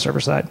running on the server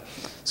side.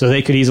 So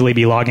they could easily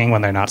be logging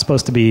when they're not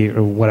supposed to be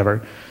or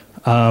whatever.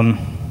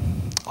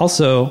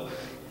 Also,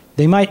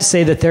 they might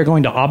say that they're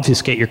going to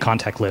obfuscate your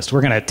contact list.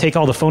 We're going to take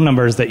all the phone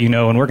numbers that you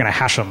know and we're going to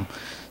hash them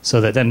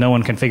so that then no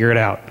one can figure it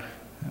out.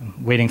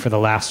 I'm waiting for the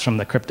laughs from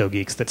the crypto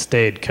geeks that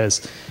stayed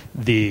because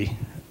the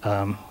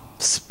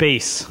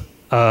space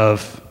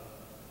of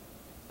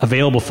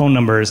available phone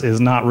numbers is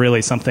not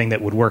really something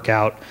that would work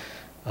out.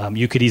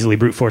 You could easily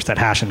brute force that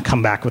hash and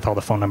come back with all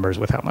the phone numbers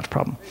without much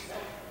problem.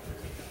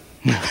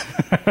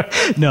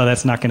 No,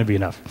 that's not going to be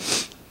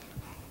enough.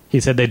 He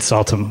said they'd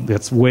salt them.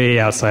 That's way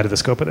outside of the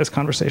scope of this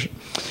conversation.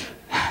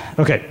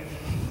 Okay.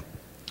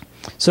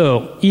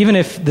 So even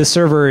if the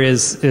server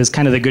is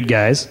kind of the good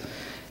guys,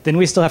 then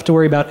we still have to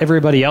worry about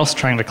everybody else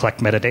trying to collect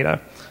metadata.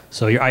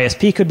 So your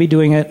ISP could be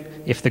doing it.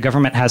 If the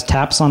government has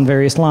taps on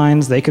various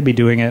lines, they could be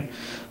doing it.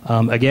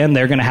 Again,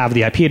 they're going to have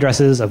the IP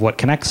addresses of what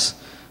connects.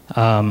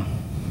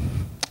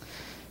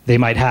 They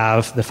might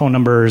have the phone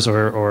numbers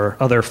or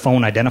other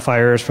phone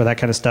identifiers for that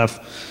kind of stuff.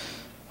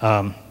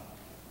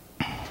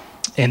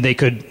 And they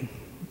could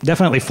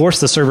definitely force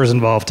the servers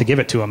involved to give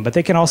it to them, but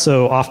they can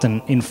also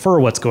often infer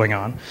what's going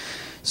on.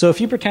 So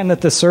if you pretend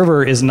that the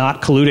server is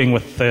not colluding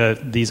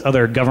with these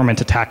other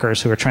government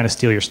attackers who are trying to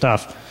steal your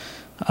stuff,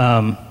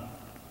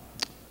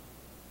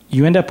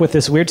 you end up with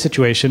this weird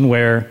situation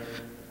where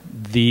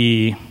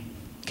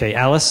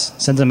Alice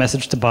sends a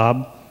message to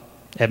Bob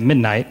at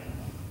midnight.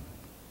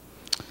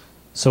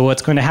 So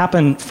what's going to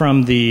happen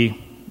from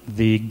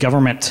the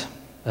government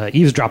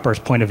eavesdropper's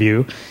point of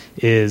view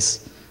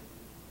is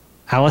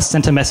Alice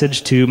sent a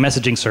message to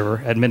messaging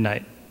server at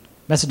midnight.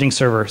 Messaging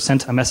server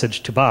sent a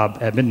message to Bob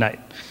at midnight,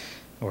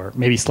 or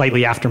maybe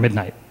slightly after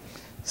midnight.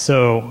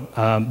 So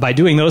by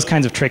doing those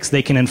kinds of tricks,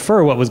 they can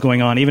infer what was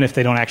going on even if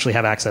they don't actually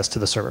have access to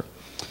the server.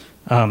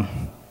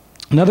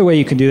 Another way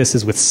you can do this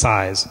is with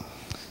size.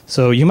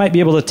 So you might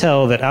be able to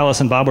tell that Alice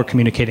and Bob were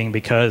communicating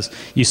because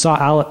you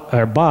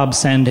saw Bob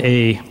send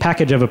a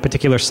package of a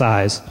particular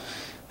size,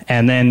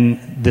 and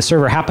then the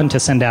server happened to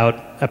send out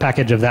a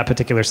package of that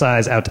particular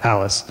size out to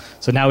Alice.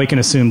 So now we can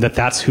assume that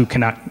that's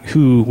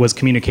who was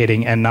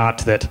communicating and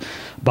not that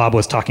Bob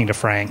was talking to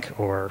Frank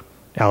or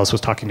Alice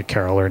was talking to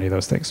Carol or any of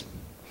those things.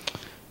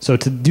 So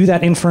to do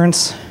that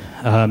inference,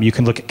 you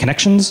can look at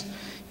connections,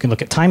 you can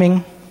look at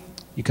timing,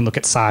 you can look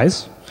at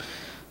size,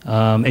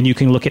 and you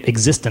can look at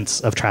existence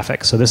of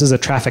traffic. So this is a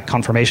traffic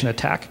confirmation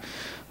attack.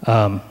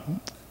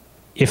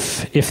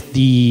 If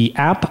the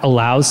app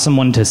allows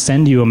someone to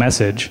send you a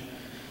message,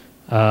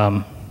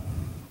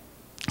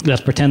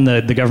 let's pretend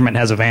the government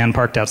has a van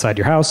parked outside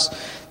your house.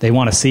 They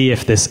want to see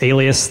if this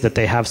alias that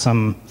they have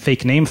some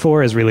fake name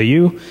for is really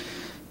you.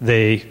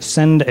 They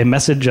send a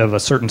message of a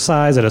certain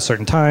size at a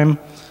certain time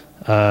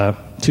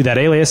to that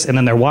alias, and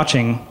then they're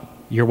watching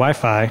your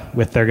Wi-Fi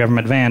with their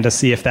government van to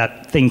see if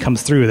that thing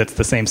comes through that's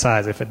the same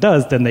size. If it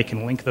does, then they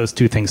can link those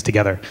two things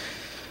together.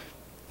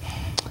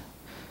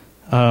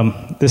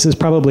 This is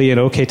probably an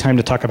okay time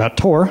to talk about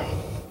Tor.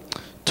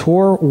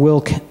 Tor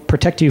will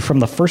protect you from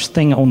the first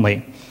thing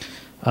only.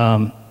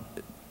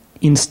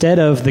 Instead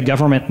of the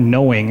government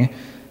knowing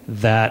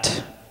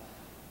that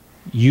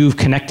you've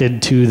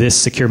connected to this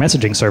secure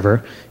messaging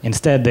server,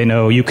 instead they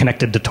know you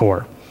connected to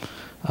Tor.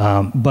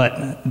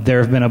 But there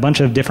have been a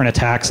bunch of different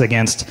attacks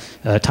against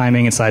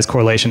timing and size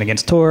correlation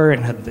against Tor,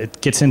 and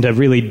it gets into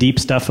really deep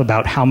stuff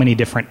about how many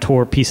different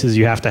Tor pieces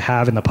you have to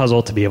have in the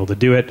puzzle to be able to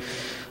do it.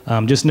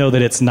 Just know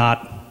that it's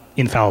not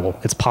infallible.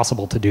 It's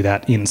possible to do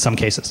that in some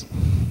cases.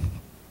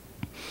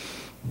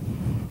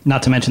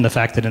 Not to mention the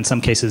fact that in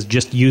some cases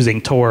just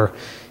using Tor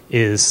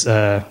is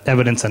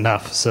evidence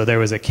enough. So there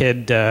was a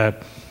kid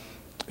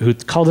who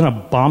called in a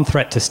bomb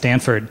threat to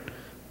Stanford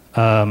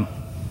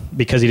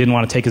because he didn't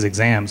want to take his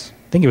exams.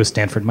 I think it was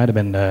Stanford, might have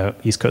been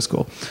East Coast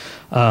School.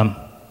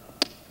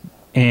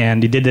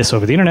 And he did this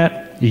over the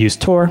internet. He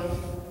used Tor.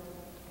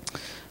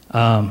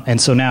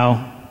 And so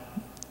now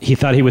he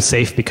thought he was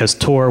safe because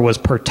Tor was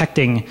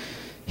protecting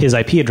his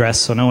IP address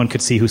so no one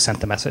could see who sent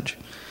the message.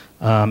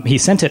 He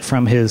sent it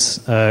from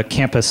his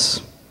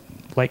campus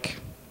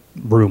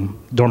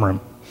dorm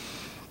room.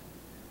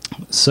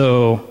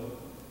 So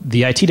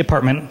the IT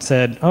department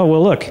said, oh,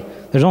 well, look,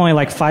 there's only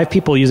like 5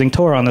 people using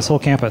Tor on this whole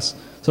campus.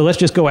 So let's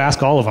just go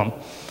ask all of them.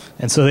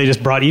 And so they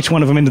just brought each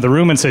one of them into the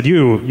room and said,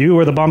 you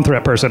were the bomb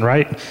threat person,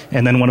 right?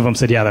 And then one of them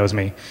said, yeah, that was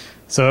me.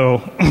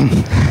 So,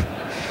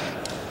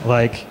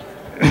 like,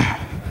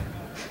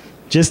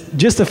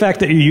 just the fact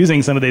that you're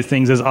using some of these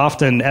things is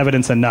often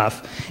evidence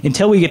enough.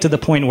 Until we get to the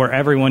point where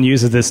everyone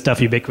uses this stuff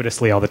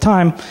ubiquitously all the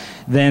time,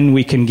 then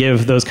we can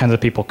give those kinds of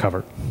people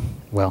cover.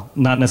 Well,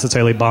 not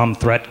necessarily bomb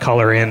threat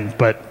caller in,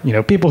 but, you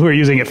know, people who are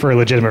using it for a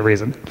legitimate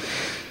reason.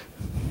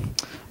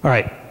 All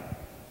right.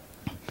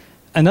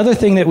 Another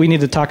thing that we need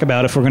to talk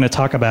about if we're going to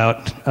talk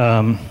about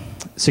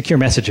secure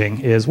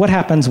messaging is what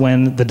happens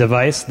when the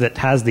device that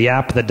has the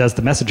app that does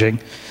the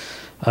messaging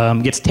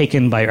gets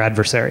taken by your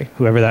adversary,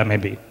 whoever that may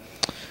be.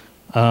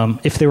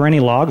 If there were any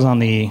logs on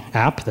the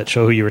app that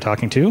show who you were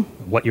talking to,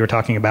 what you were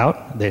talking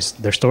about, they're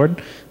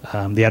stored.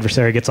 The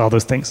adversary gets all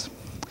those things.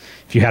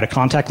 If you had a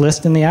contact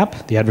list in the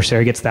app, the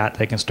adversary gets that.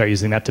 They can start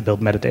using that to build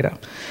metadata.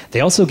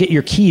 They also get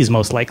your keys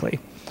most likely.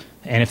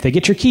 And if they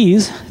get your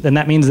keys, then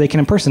that means they can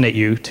impersonate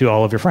you to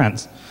all of your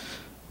friends.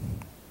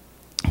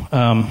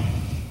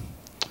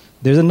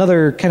 There's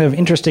another kind of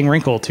interesting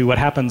wrinkle to what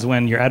happens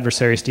when your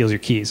adversary steals your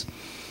keys.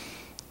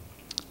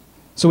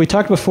 So we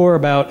talked before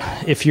about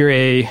if you're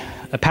a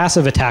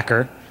passive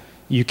attacker,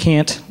 you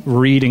can't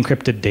read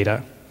encrypted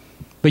data.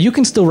 But you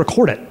can still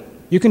record it.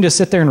 You can just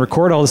sit there and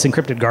record all this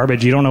encrypted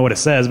garbage. You don't know what it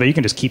says, but you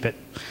can just keep it.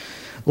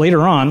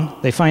 Later on,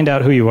 they find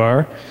out who you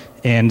are,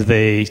 and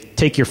they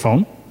take your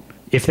phone.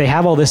 If they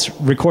have all this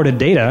recorded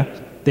data,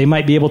 they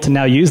might be able to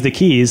now use the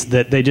keys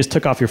that they just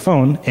took off your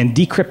phone and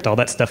decrypt all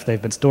that stuff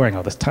they've been storing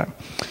all this time.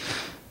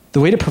 The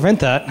way to prevent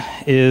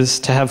that is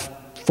to have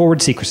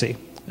forward secrecy.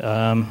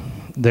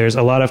 There's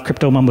a lot of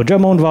crypto mumbo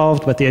jumbo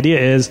involved, but the idea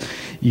is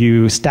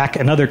you stack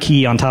another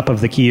key on top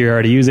of the key you're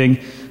already using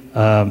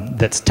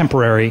that's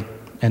temporary.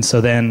 And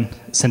so then,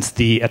 since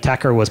the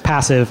attacker was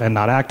passive and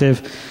not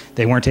active,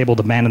 they weren't able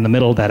to man in the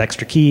middle that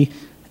extra key.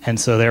 And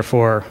so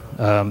therefore,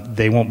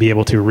 they won't be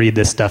able to read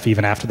this stuff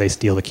even after they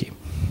steal the key.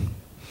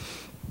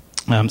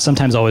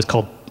 Sometimes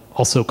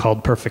also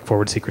called perfect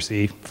forward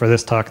secrecy. For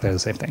this talk, they're the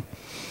same thing.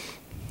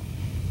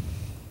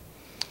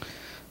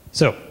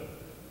 So,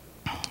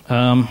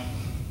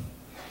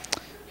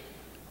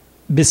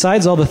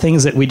 besides all the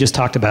things that we just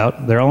talked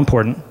about, they're all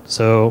important.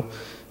 So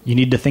you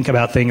need to think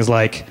about things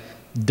like,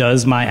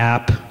 does my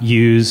app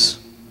use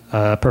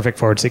perfect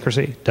forward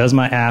secrecy? Does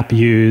my app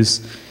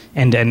use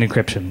end-to-end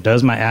encryption?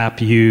 Does my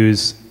app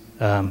use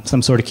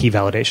some sort of key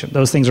validation?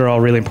 Those things are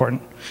all really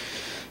important.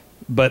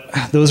 But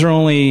those are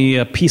only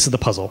a piece of the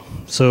puzzle.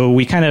 So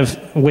we kind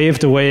of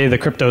waved away the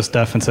crypto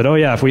stuff and said, oh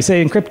yeah, if we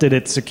say encrypted,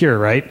 it's secure,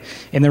 right?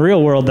 In the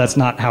real world, that's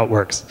not how it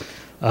works.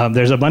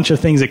 There's a bunch of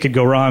things that could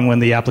go wrong when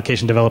the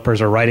application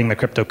developers are writing the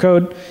crypto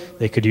code.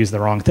 They could use the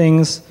wrong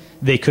things.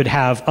 They could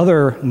have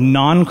other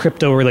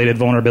non-crypto related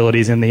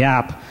vulnerabilities in the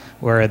app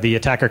where the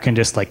attacker can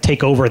just like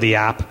take over the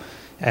app,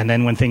 and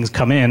then when things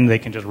come in, they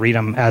can just read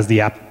them as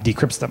the app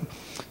decrypts them.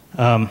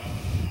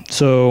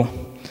 So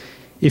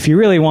if you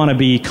really want to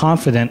be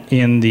confident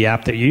in the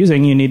app that you're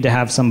using, you need to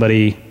have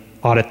somebody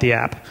audit the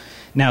app.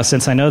 Now,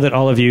 since I know that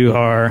all of you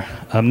are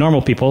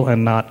normal people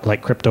and not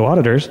like crypto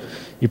auditors,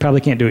 you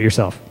probably can't do it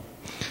yourself.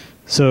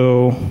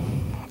 So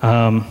you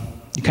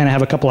kind of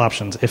have a couple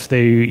options.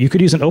 You could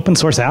use an open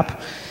source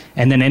app,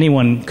 and then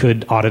anyone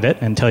could audit it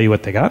and tell you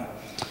what they got.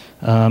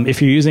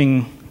 If you're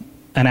using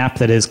an app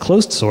that is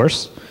closed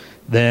source,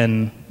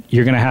 then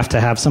you're going to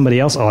have somebody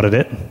else audit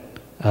it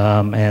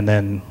and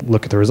then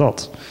look at the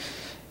results.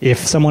 If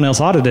someone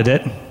else audited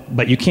it,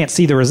 but you can't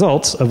see the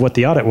results of what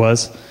the audit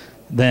was,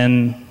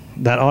 then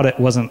that audit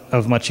wasn't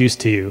of much use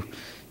to you.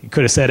 You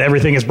could have said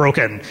everything is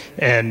broken,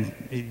 and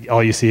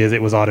all you see is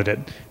it was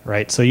audited,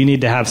 right? So you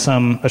need to have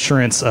some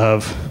assurance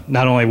of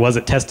not only was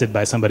it tested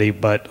by somebody,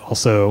 but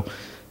also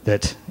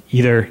that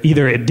either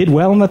it did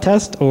well in the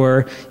test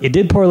or it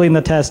did poorly in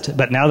the test,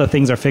 but now the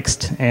things are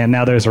fixed and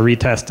now there's a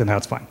retest and now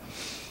it's fine.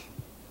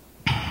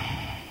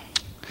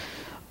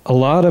 A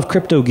lot of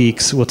crypto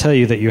geeks will tell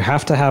you that you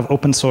have to have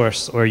open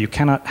source or you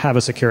cannot have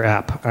a secure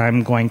app.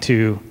 I'm going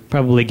to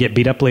probably get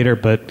beat up later,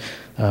 but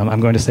I'm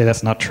going to say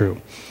that's not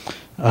true.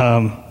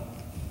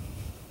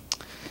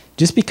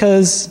 Just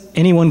because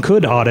anyone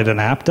could audit an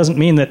app doesn't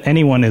mean that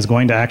anyone is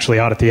going to actually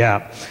audit the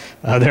app.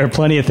 There are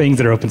plenty of things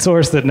that are open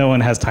source that no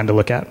one has time to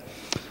look at.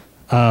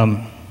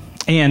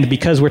 And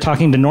because we're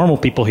talking to normal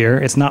people here,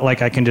 it's not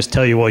like I can just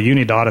tell you, well, you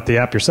need to audit the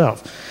app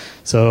yourself.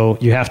 So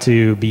you have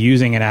to be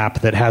using an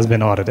app that has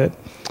been audited.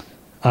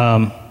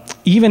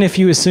 Even if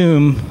you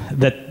assume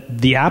that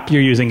the app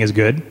you're using is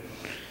good,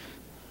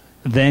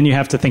 then you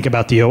have to think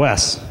about the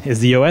OS. Is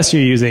the OS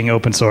you're using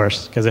open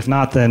source? Because if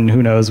not, then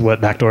who knows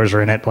what backdoors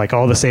are in it. Like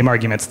all the same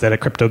arguments that a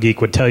crypto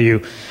geek would tell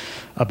you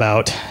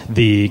about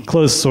the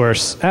closed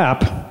source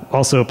app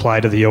also apply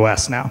to the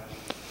OS now.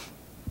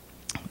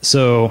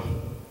 So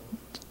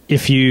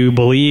if you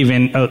believe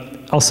in,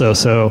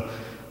 so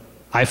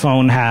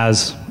iPhone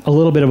has a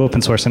little bit of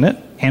open source in it.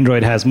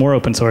 Android has more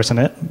open source in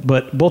it.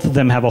 But both of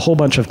them have a whole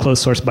bunch of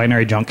closed source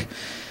binary junk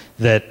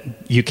that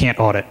you can't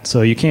audit.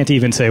 So you can't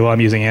even say, well, I'm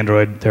using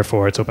Android,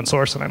 therefore it's open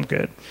source and I'm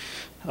good.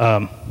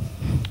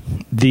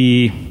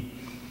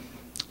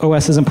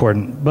 OS is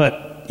important,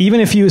 but even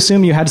if you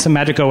assume you had some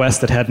magic OS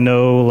that had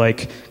no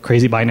like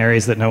crazy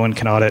binaries that no one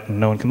can audit and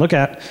no one can look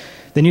at,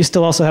 then you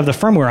still also have the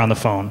firmware on the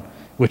phone,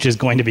 which is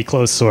going to be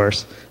closed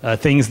source.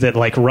 Things that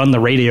like run the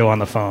radio on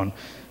the phone,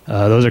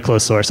 those are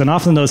closed source. And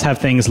often those have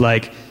things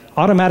like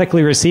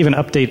automatically receive an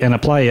update and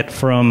apply it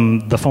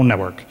from the phone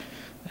network.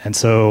 And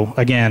so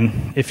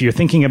again, if you're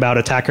thinking about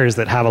attackers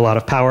that have a lot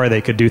of power,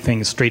 they could do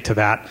things straight to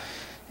that.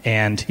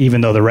 And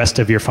even though the rest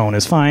of your phone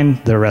is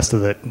fine, the rest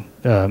of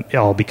it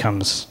all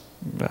becomes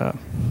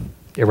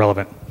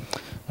irrelevant.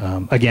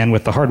 Again,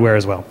 with the hardware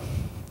as well.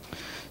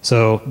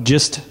 So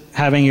just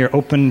having your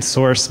open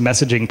source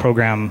messaging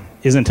program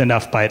isn't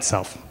enough by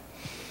itself.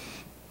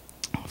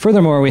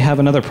 Furthermore, we have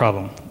another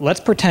problem. Let's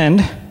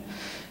pretend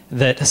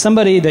that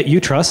somebody that you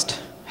trust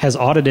has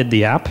audited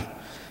the app,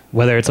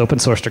 whether it's open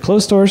sourced or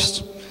closed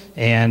sourced,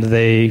 and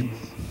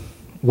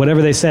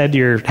whatever they said,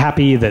 you're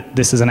happy that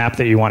this is an app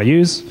that you want to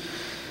use.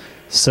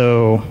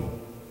 So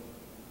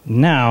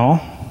now,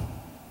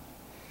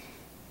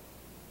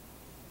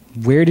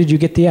 where did you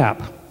get the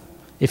app?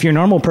 If you're a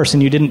normal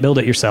person, you didn't build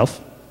it yourself.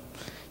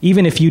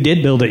 Even if you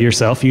did build it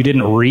yourself, you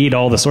didn't read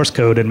all the source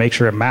code and make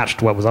sure it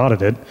matched what was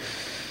audited.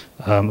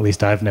 At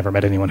least I've never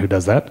met anyone who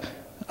does that.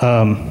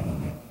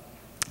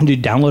 Did you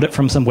download it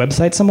from some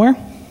website somewhere?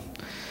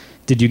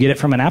 Did you get it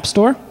from an app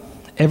store?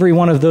 Every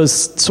one of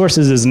those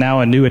sources is now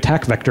a new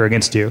attack vector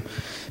against you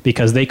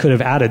because they could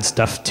have added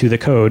stuff to the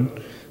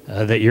code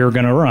that you're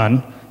going to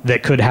run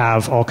that could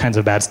have all kinds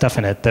of bad stuff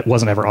in it that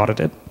wasn't ever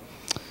audited.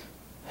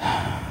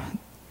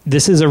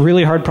 This is a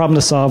really hard problem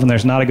to solve, and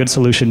there's not a good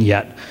solution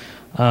yet.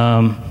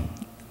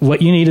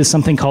 What you need is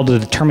something called a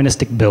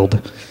deterministic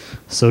build.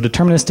 So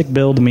deterministic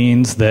build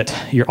means that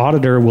your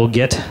auditor will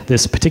get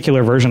this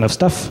particular version of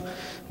stuff,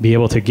 be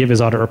able to give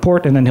his audit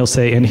report, and then he'll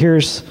say, and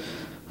here's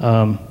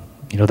the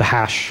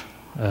hash.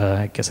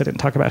 I guess I didn't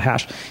talk about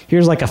hash.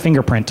 Here's like a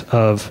fingerprint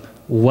of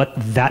what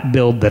that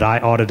build that I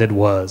audited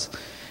was.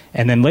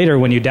 And then later,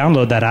 when you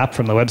download that app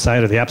from the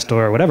website or the App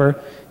Store or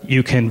whatever,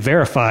 you can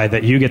verify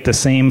that you get the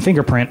same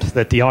fingerprint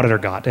that the auditor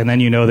got, and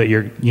then you know that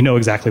you know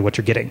exactly what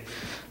you're getting.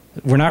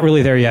 We're not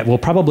really there yet. We'll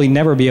probably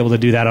never be able to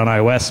do that on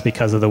iOS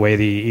because of the way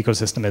the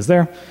ecosystem is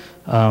there.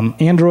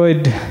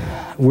 Android,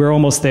 we're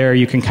almost there.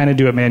 You can kind of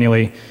do it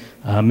manually.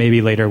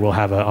 Maybe later we'll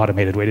have an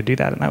automated way to do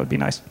that, and that would be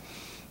nice.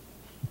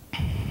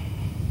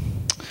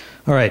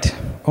 All right,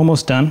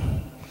 almost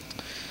done.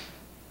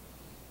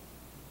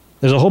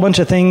 There's a whole bunch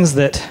of things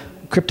that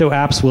crypto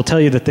apps will tell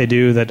you that they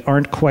do that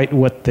aren't quite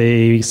what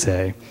they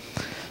say.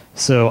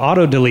 So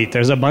auto delete,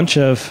 there's a bunch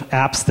of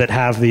apps that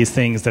have these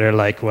things that are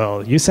like,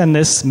 well, you send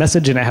this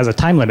message and it has a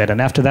time limit,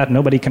 and after that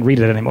nobody can read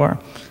it anymore.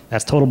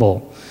 That's total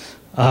bull.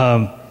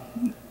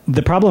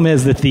 The problem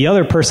is that the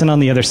other person on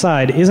the other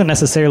side isn't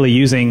necessarily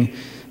using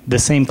the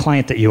same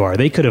client that you are.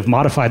 They could have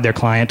modified their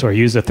client or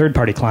used a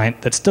third-party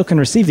client that still can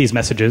receive these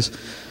messages,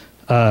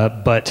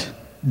 but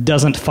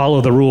doesn't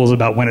follow the rules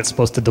about when it's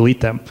supposed to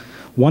delete them.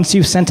 Once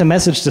you've sent a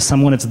message to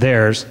someone, it's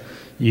theirs.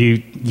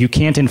 You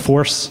can't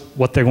enforce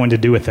what they're going to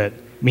do with it.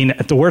 I mean,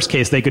 at the worst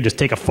case, they could just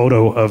take a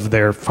photo of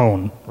their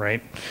phone,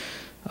 right?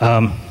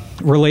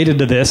 Related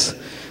to this,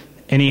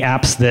 any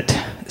apps that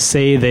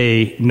say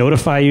they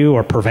notify you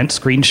or prevent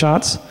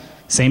screenshots,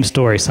 same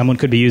story. Someone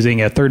could be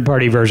using a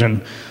third-party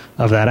version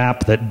of that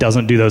app that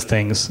doesn't do those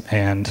things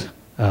and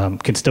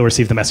can still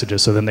receive the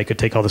messages, so then they could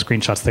take all the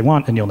screenshots they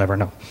want and you'll never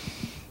know.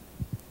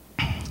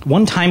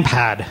 One-time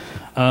pad.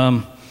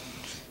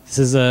 This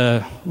is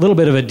a little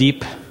bit of a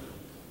deep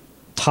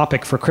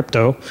topic for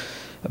crypto,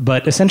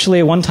 but essentially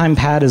a one-time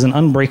pad is an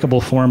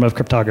unbreakable form of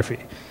cryptography.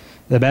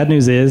 The bad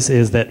news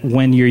is that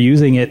when you're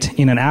using it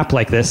in an app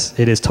like this,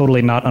 it is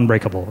totally not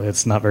unbreakable.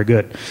 It's not very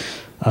good.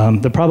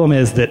 The problem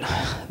is that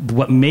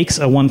what makes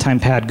a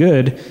one-time pad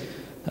good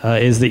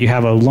is that you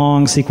have a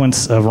long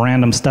sequence of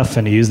random stuff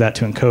and you use that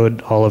to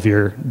encode all of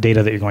your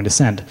data that you're going to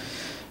send.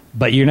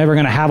 But you're never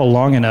going to have a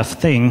long enough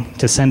thing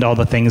to send all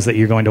the things that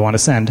you're going to want to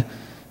send.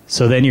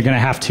 So then you're going to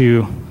have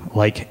to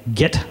like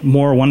get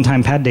more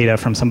one-time pad data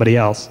from somebody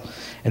else,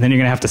 and then you're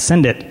going to have to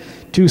send it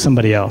to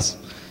somebody else.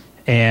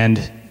 And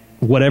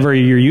whatever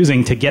you're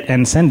using to get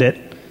and send it,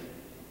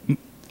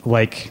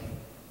 like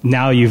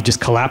now you've just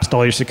collapsed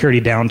all your security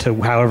down to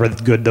however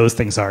good those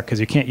things are, because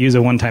you can't use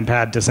a one-time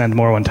pad to send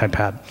more one-time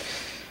pad.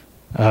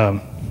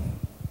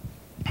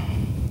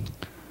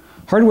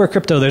 Hardware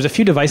crypto, there's a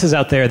few devices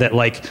out there that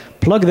like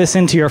plug this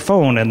into your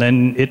phone and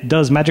then it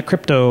does magic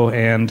crypto,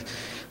 and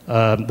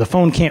the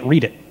phone can't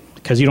read it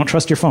because you don't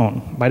trust your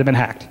phone. Might have been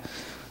hacked.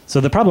 So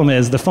the problem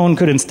is the phone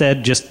could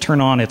instead just turn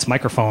on its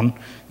microphone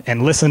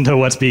and listen to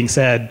what's being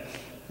said,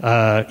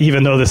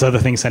 even though this other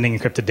thing's sending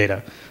encrypted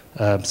data.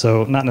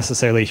 So not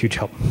necessarily a huge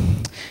help.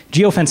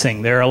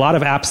 Geofencing. There are a lot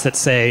of apps that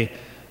say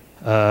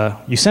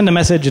you send a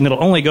message and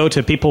it'll only go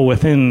to people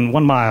within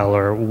 1 mile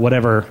or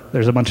whatever.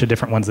 There's a bunch of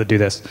different ones that do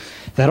this.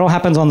 That all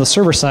happens on the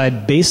server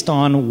side based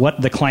on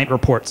what the client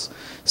reports.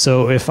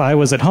 So if I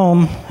was at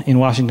home in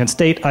Washington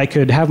State, I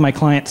could have my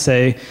client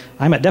say,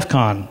 I'm at DEF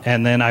CON,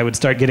 and then I would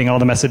start getting all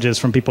the messages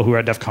from people who are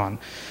at DEF CON.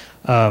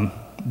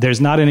 There's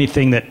not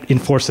anything that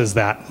enforces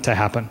that to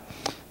happen.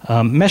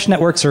 Mesh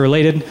networks are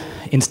related.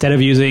 Instead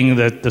of using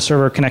the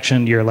server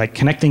connection, you're like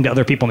connecting to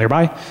other people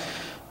nearby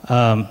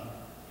and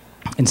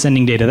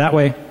sending data that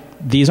way.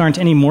 These aren't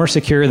any more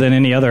secure than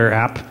any other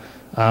app.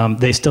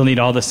 They still need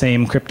all the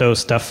same crypto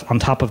stuff on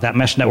top of that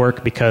mesh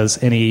network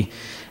because any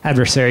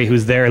adversary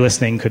who's there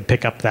listening could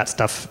pick up that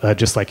stuff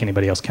just like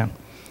anybody else can.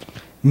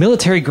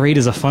 Military grade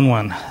is a fun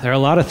one. There are a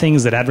lot of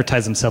things that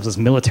advertise themselves as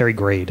military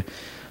grade.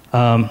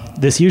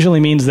 This usually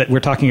means that we're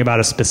talking about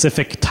a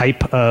specific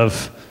type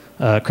of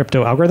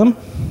crypto algorithm,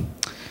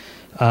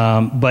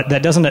 but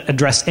that doesn't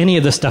address any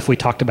of the stuff we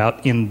talked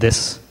about in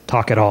this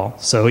talk at all.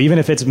 So even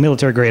if it's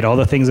military grade, all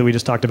the things that we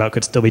just talked about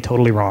could still be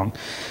totally wrong.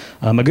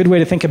 A good way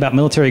to think about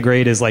military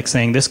grade is like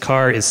saying this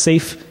car is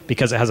safe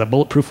because it has a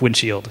bulletproof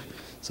windshield.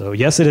 So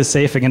yes, it is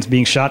safe against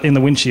being shot in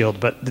the windshield,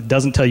 but it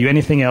doesn't tell you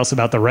anything else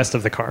about the rest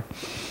of the car.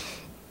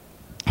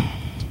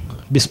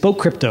 Bespoke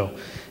crypto.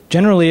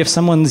 Generally, if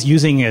someone's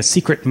using a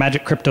secret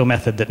magic crypto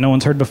method that no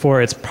one's heard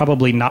before, it's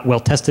probably not well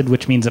tested,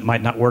 which means it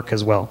might not work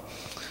as well.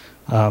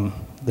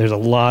 There's a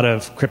lot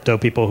of crypto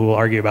people who will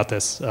argue about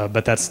this,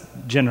 but that's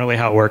generally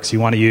how it works.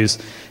 You want to use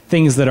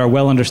things that are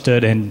well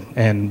understood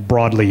and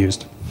broadly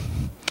used.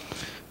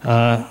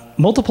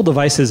 Multiple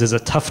devices is a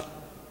tough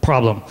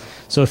problem.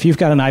 So if you've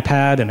got an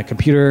iPad and a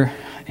computer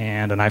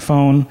and an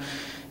iPhone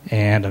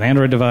and an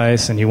Android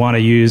device and you want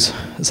to use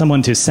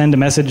someone to send a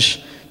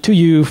message to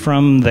you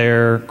from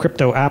their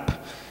crypto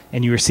app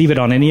and you receive it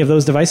on any of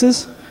those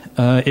devices,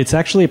 it's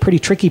actually a pretty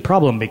tricky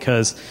problem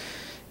because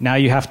now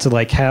you have to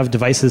like have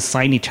devices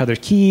sign each other's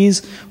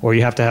keys, or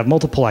you have to have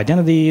multiple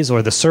identities,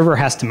 or the server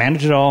has to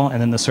manage it all, and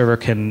then the server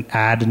can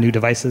add new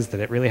devices that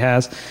it really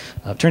has.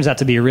 It turns out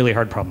to be a really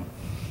hard problem.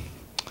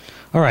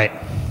 All right.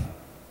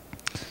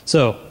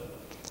 So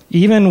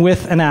even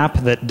with an app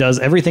that does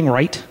everything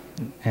right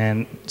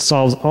and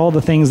solves all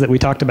the things that we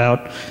talked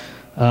about,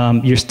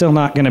 you're still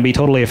not going to be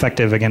totally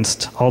effective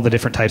against all the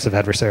different types of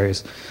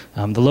adversaries.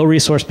 The low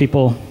resource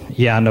people,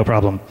 yeah, no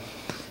problem.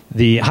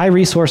 The high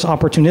resource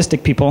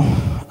opportunistic people,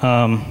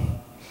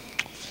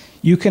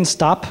 you can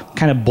stop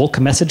kind of bulk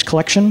message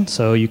collection,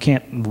 so you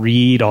can't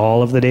read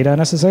all of the data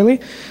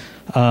necessarily.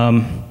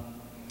 But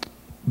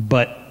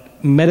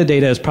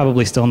metadata is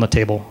probably still on the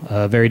table,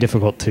 very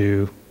difficult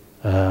to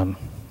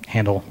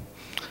handle.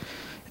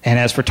 And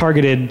as for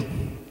targeted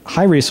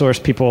high resource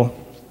people,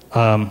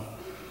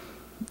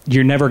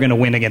 you're never going to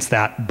win against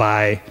that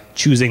by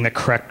choosing the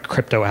correct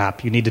crypto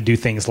app. You need to do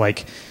things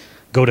like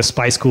go to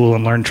spy school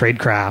and learn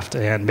tradecraft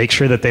and make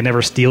sure that they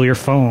never steal your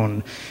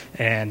phone,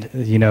 and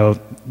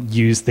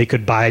they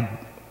could buy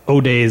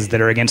O-days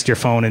that are against your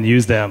phone and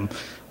use them.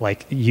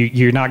 Like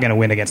you're not going to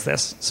win against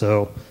this.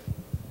 So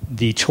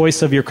the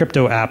choice of your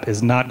crypto app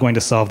is not going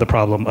to solve the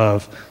problem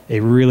of a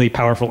really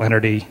powerful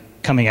entity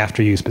coming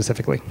after you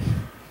specifically.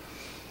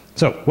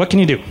 So what can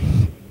you do?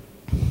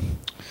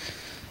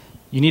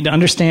 You need to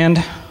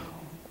understand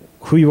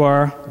who you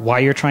are, why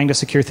you're trying to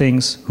secure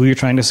things, who you're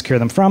trying to secure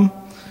them from.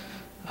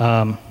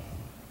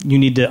 You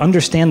need to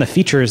understand the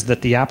features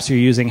that the apps you're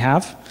using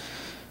have.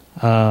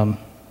 You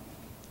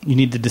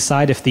need to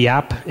decide if the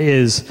app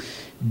is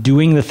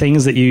doing the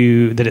things that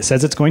it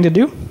says it's going to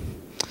do.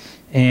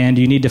 And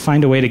you need to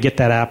find a way to get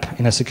that app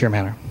in a secure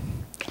manner.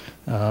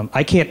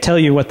 I can't tell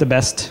you what the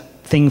best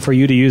thing for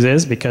you to use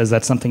is, because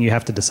that's something you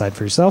have to decide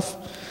for yourself.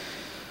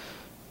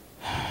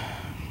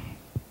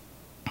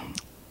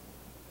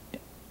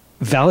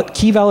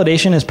 Key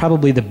validation is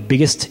probably the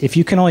biggest. If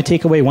you can only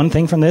take away one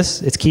thing from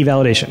this, it's key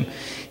validation.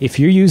 If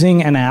you're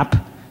using an app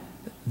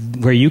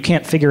where you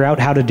can't figure out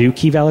how to do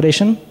key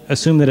validation,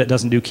 assume that it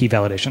doesn't do key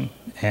validation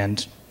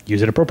and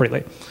use it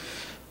appropriately.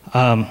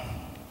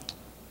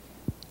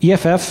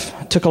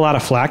 EFF took a lot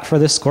of flack for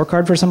this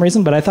scorecard for some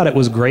reason, but I thought it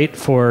was great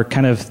for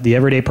kind of the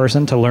everyday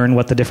person to learn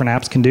what the different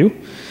apps can do.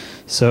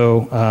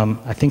 So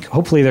I think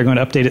hopefully they're going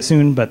to update it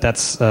soon, but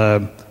that's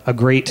a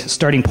great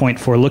starting point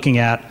for looking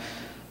at,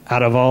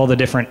 out of all the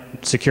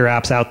different secure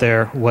apps out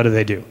there, what do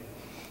they do?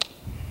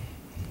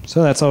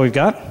 So that's all we've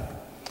got.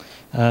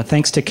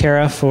 Thanks to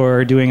Kara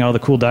for doing all the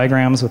cool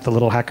diagrams with the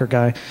little hacker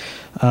guy.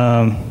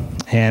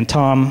 And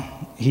Tom,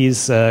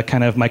 he's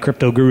kind of my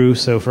crypto guru,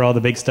 so for all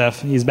the big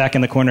stuff, he's back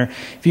in the corner.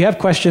 If you have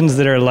questions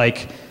that are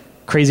like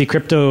crazy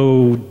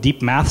crypto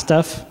deep math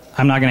stuff,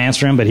 I'm not going to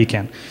answer them, but he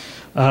can.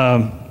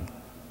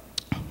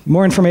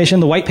 More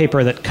information, the white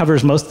paper that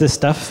covers most of this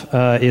stuff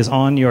is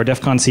on your DEF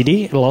CON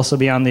CD. It'll also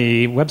be on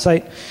the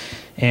website.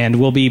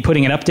 And we'll be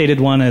putting an updated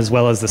one as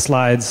well as the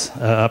slides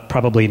up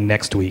probably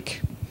next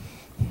week.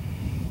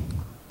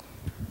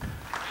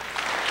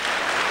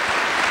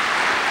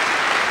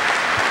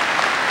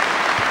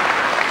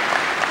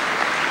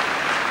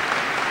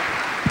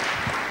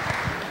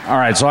 All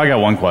right, so I got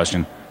one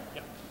question.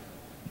 Yep.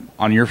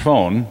 On your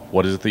phone,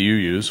 what is it that you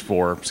use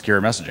for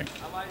secure messaging?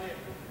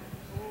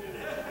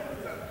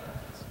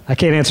 I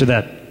can't answer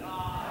that.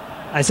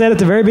 I said at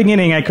the very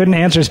beginning I couldn't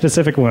answer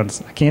specific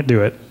ones. I can't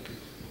do it.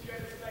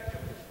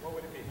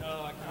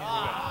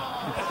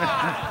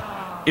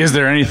 Is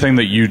there anything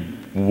that you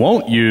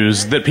won't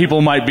use that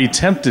people might be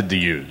tempted to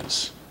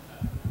use?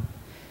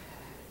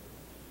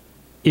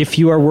 If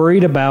you are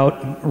worried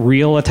about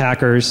real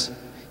attackers,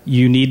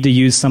 you need to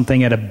use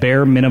something at a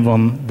bare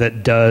minimum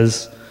that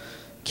does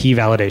key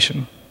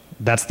validation.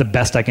 That's the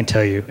best I can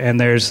tell you. And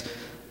there's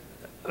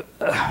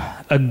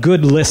a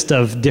good list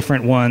of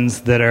different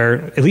ones that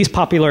are at least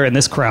popular in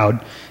this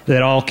crowd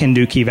that all can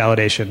do key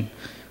validation.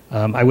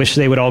 I wish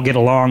they would all get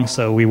along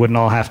so we wouldn't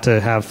all have to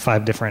have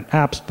 5 different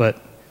apps,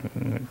 but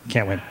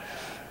can't win.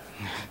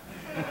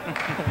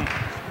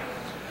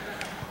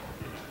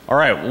 All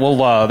right,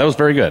 well, that was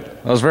very good.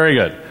 That was very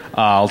good.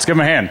 Let's give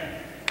him a hand.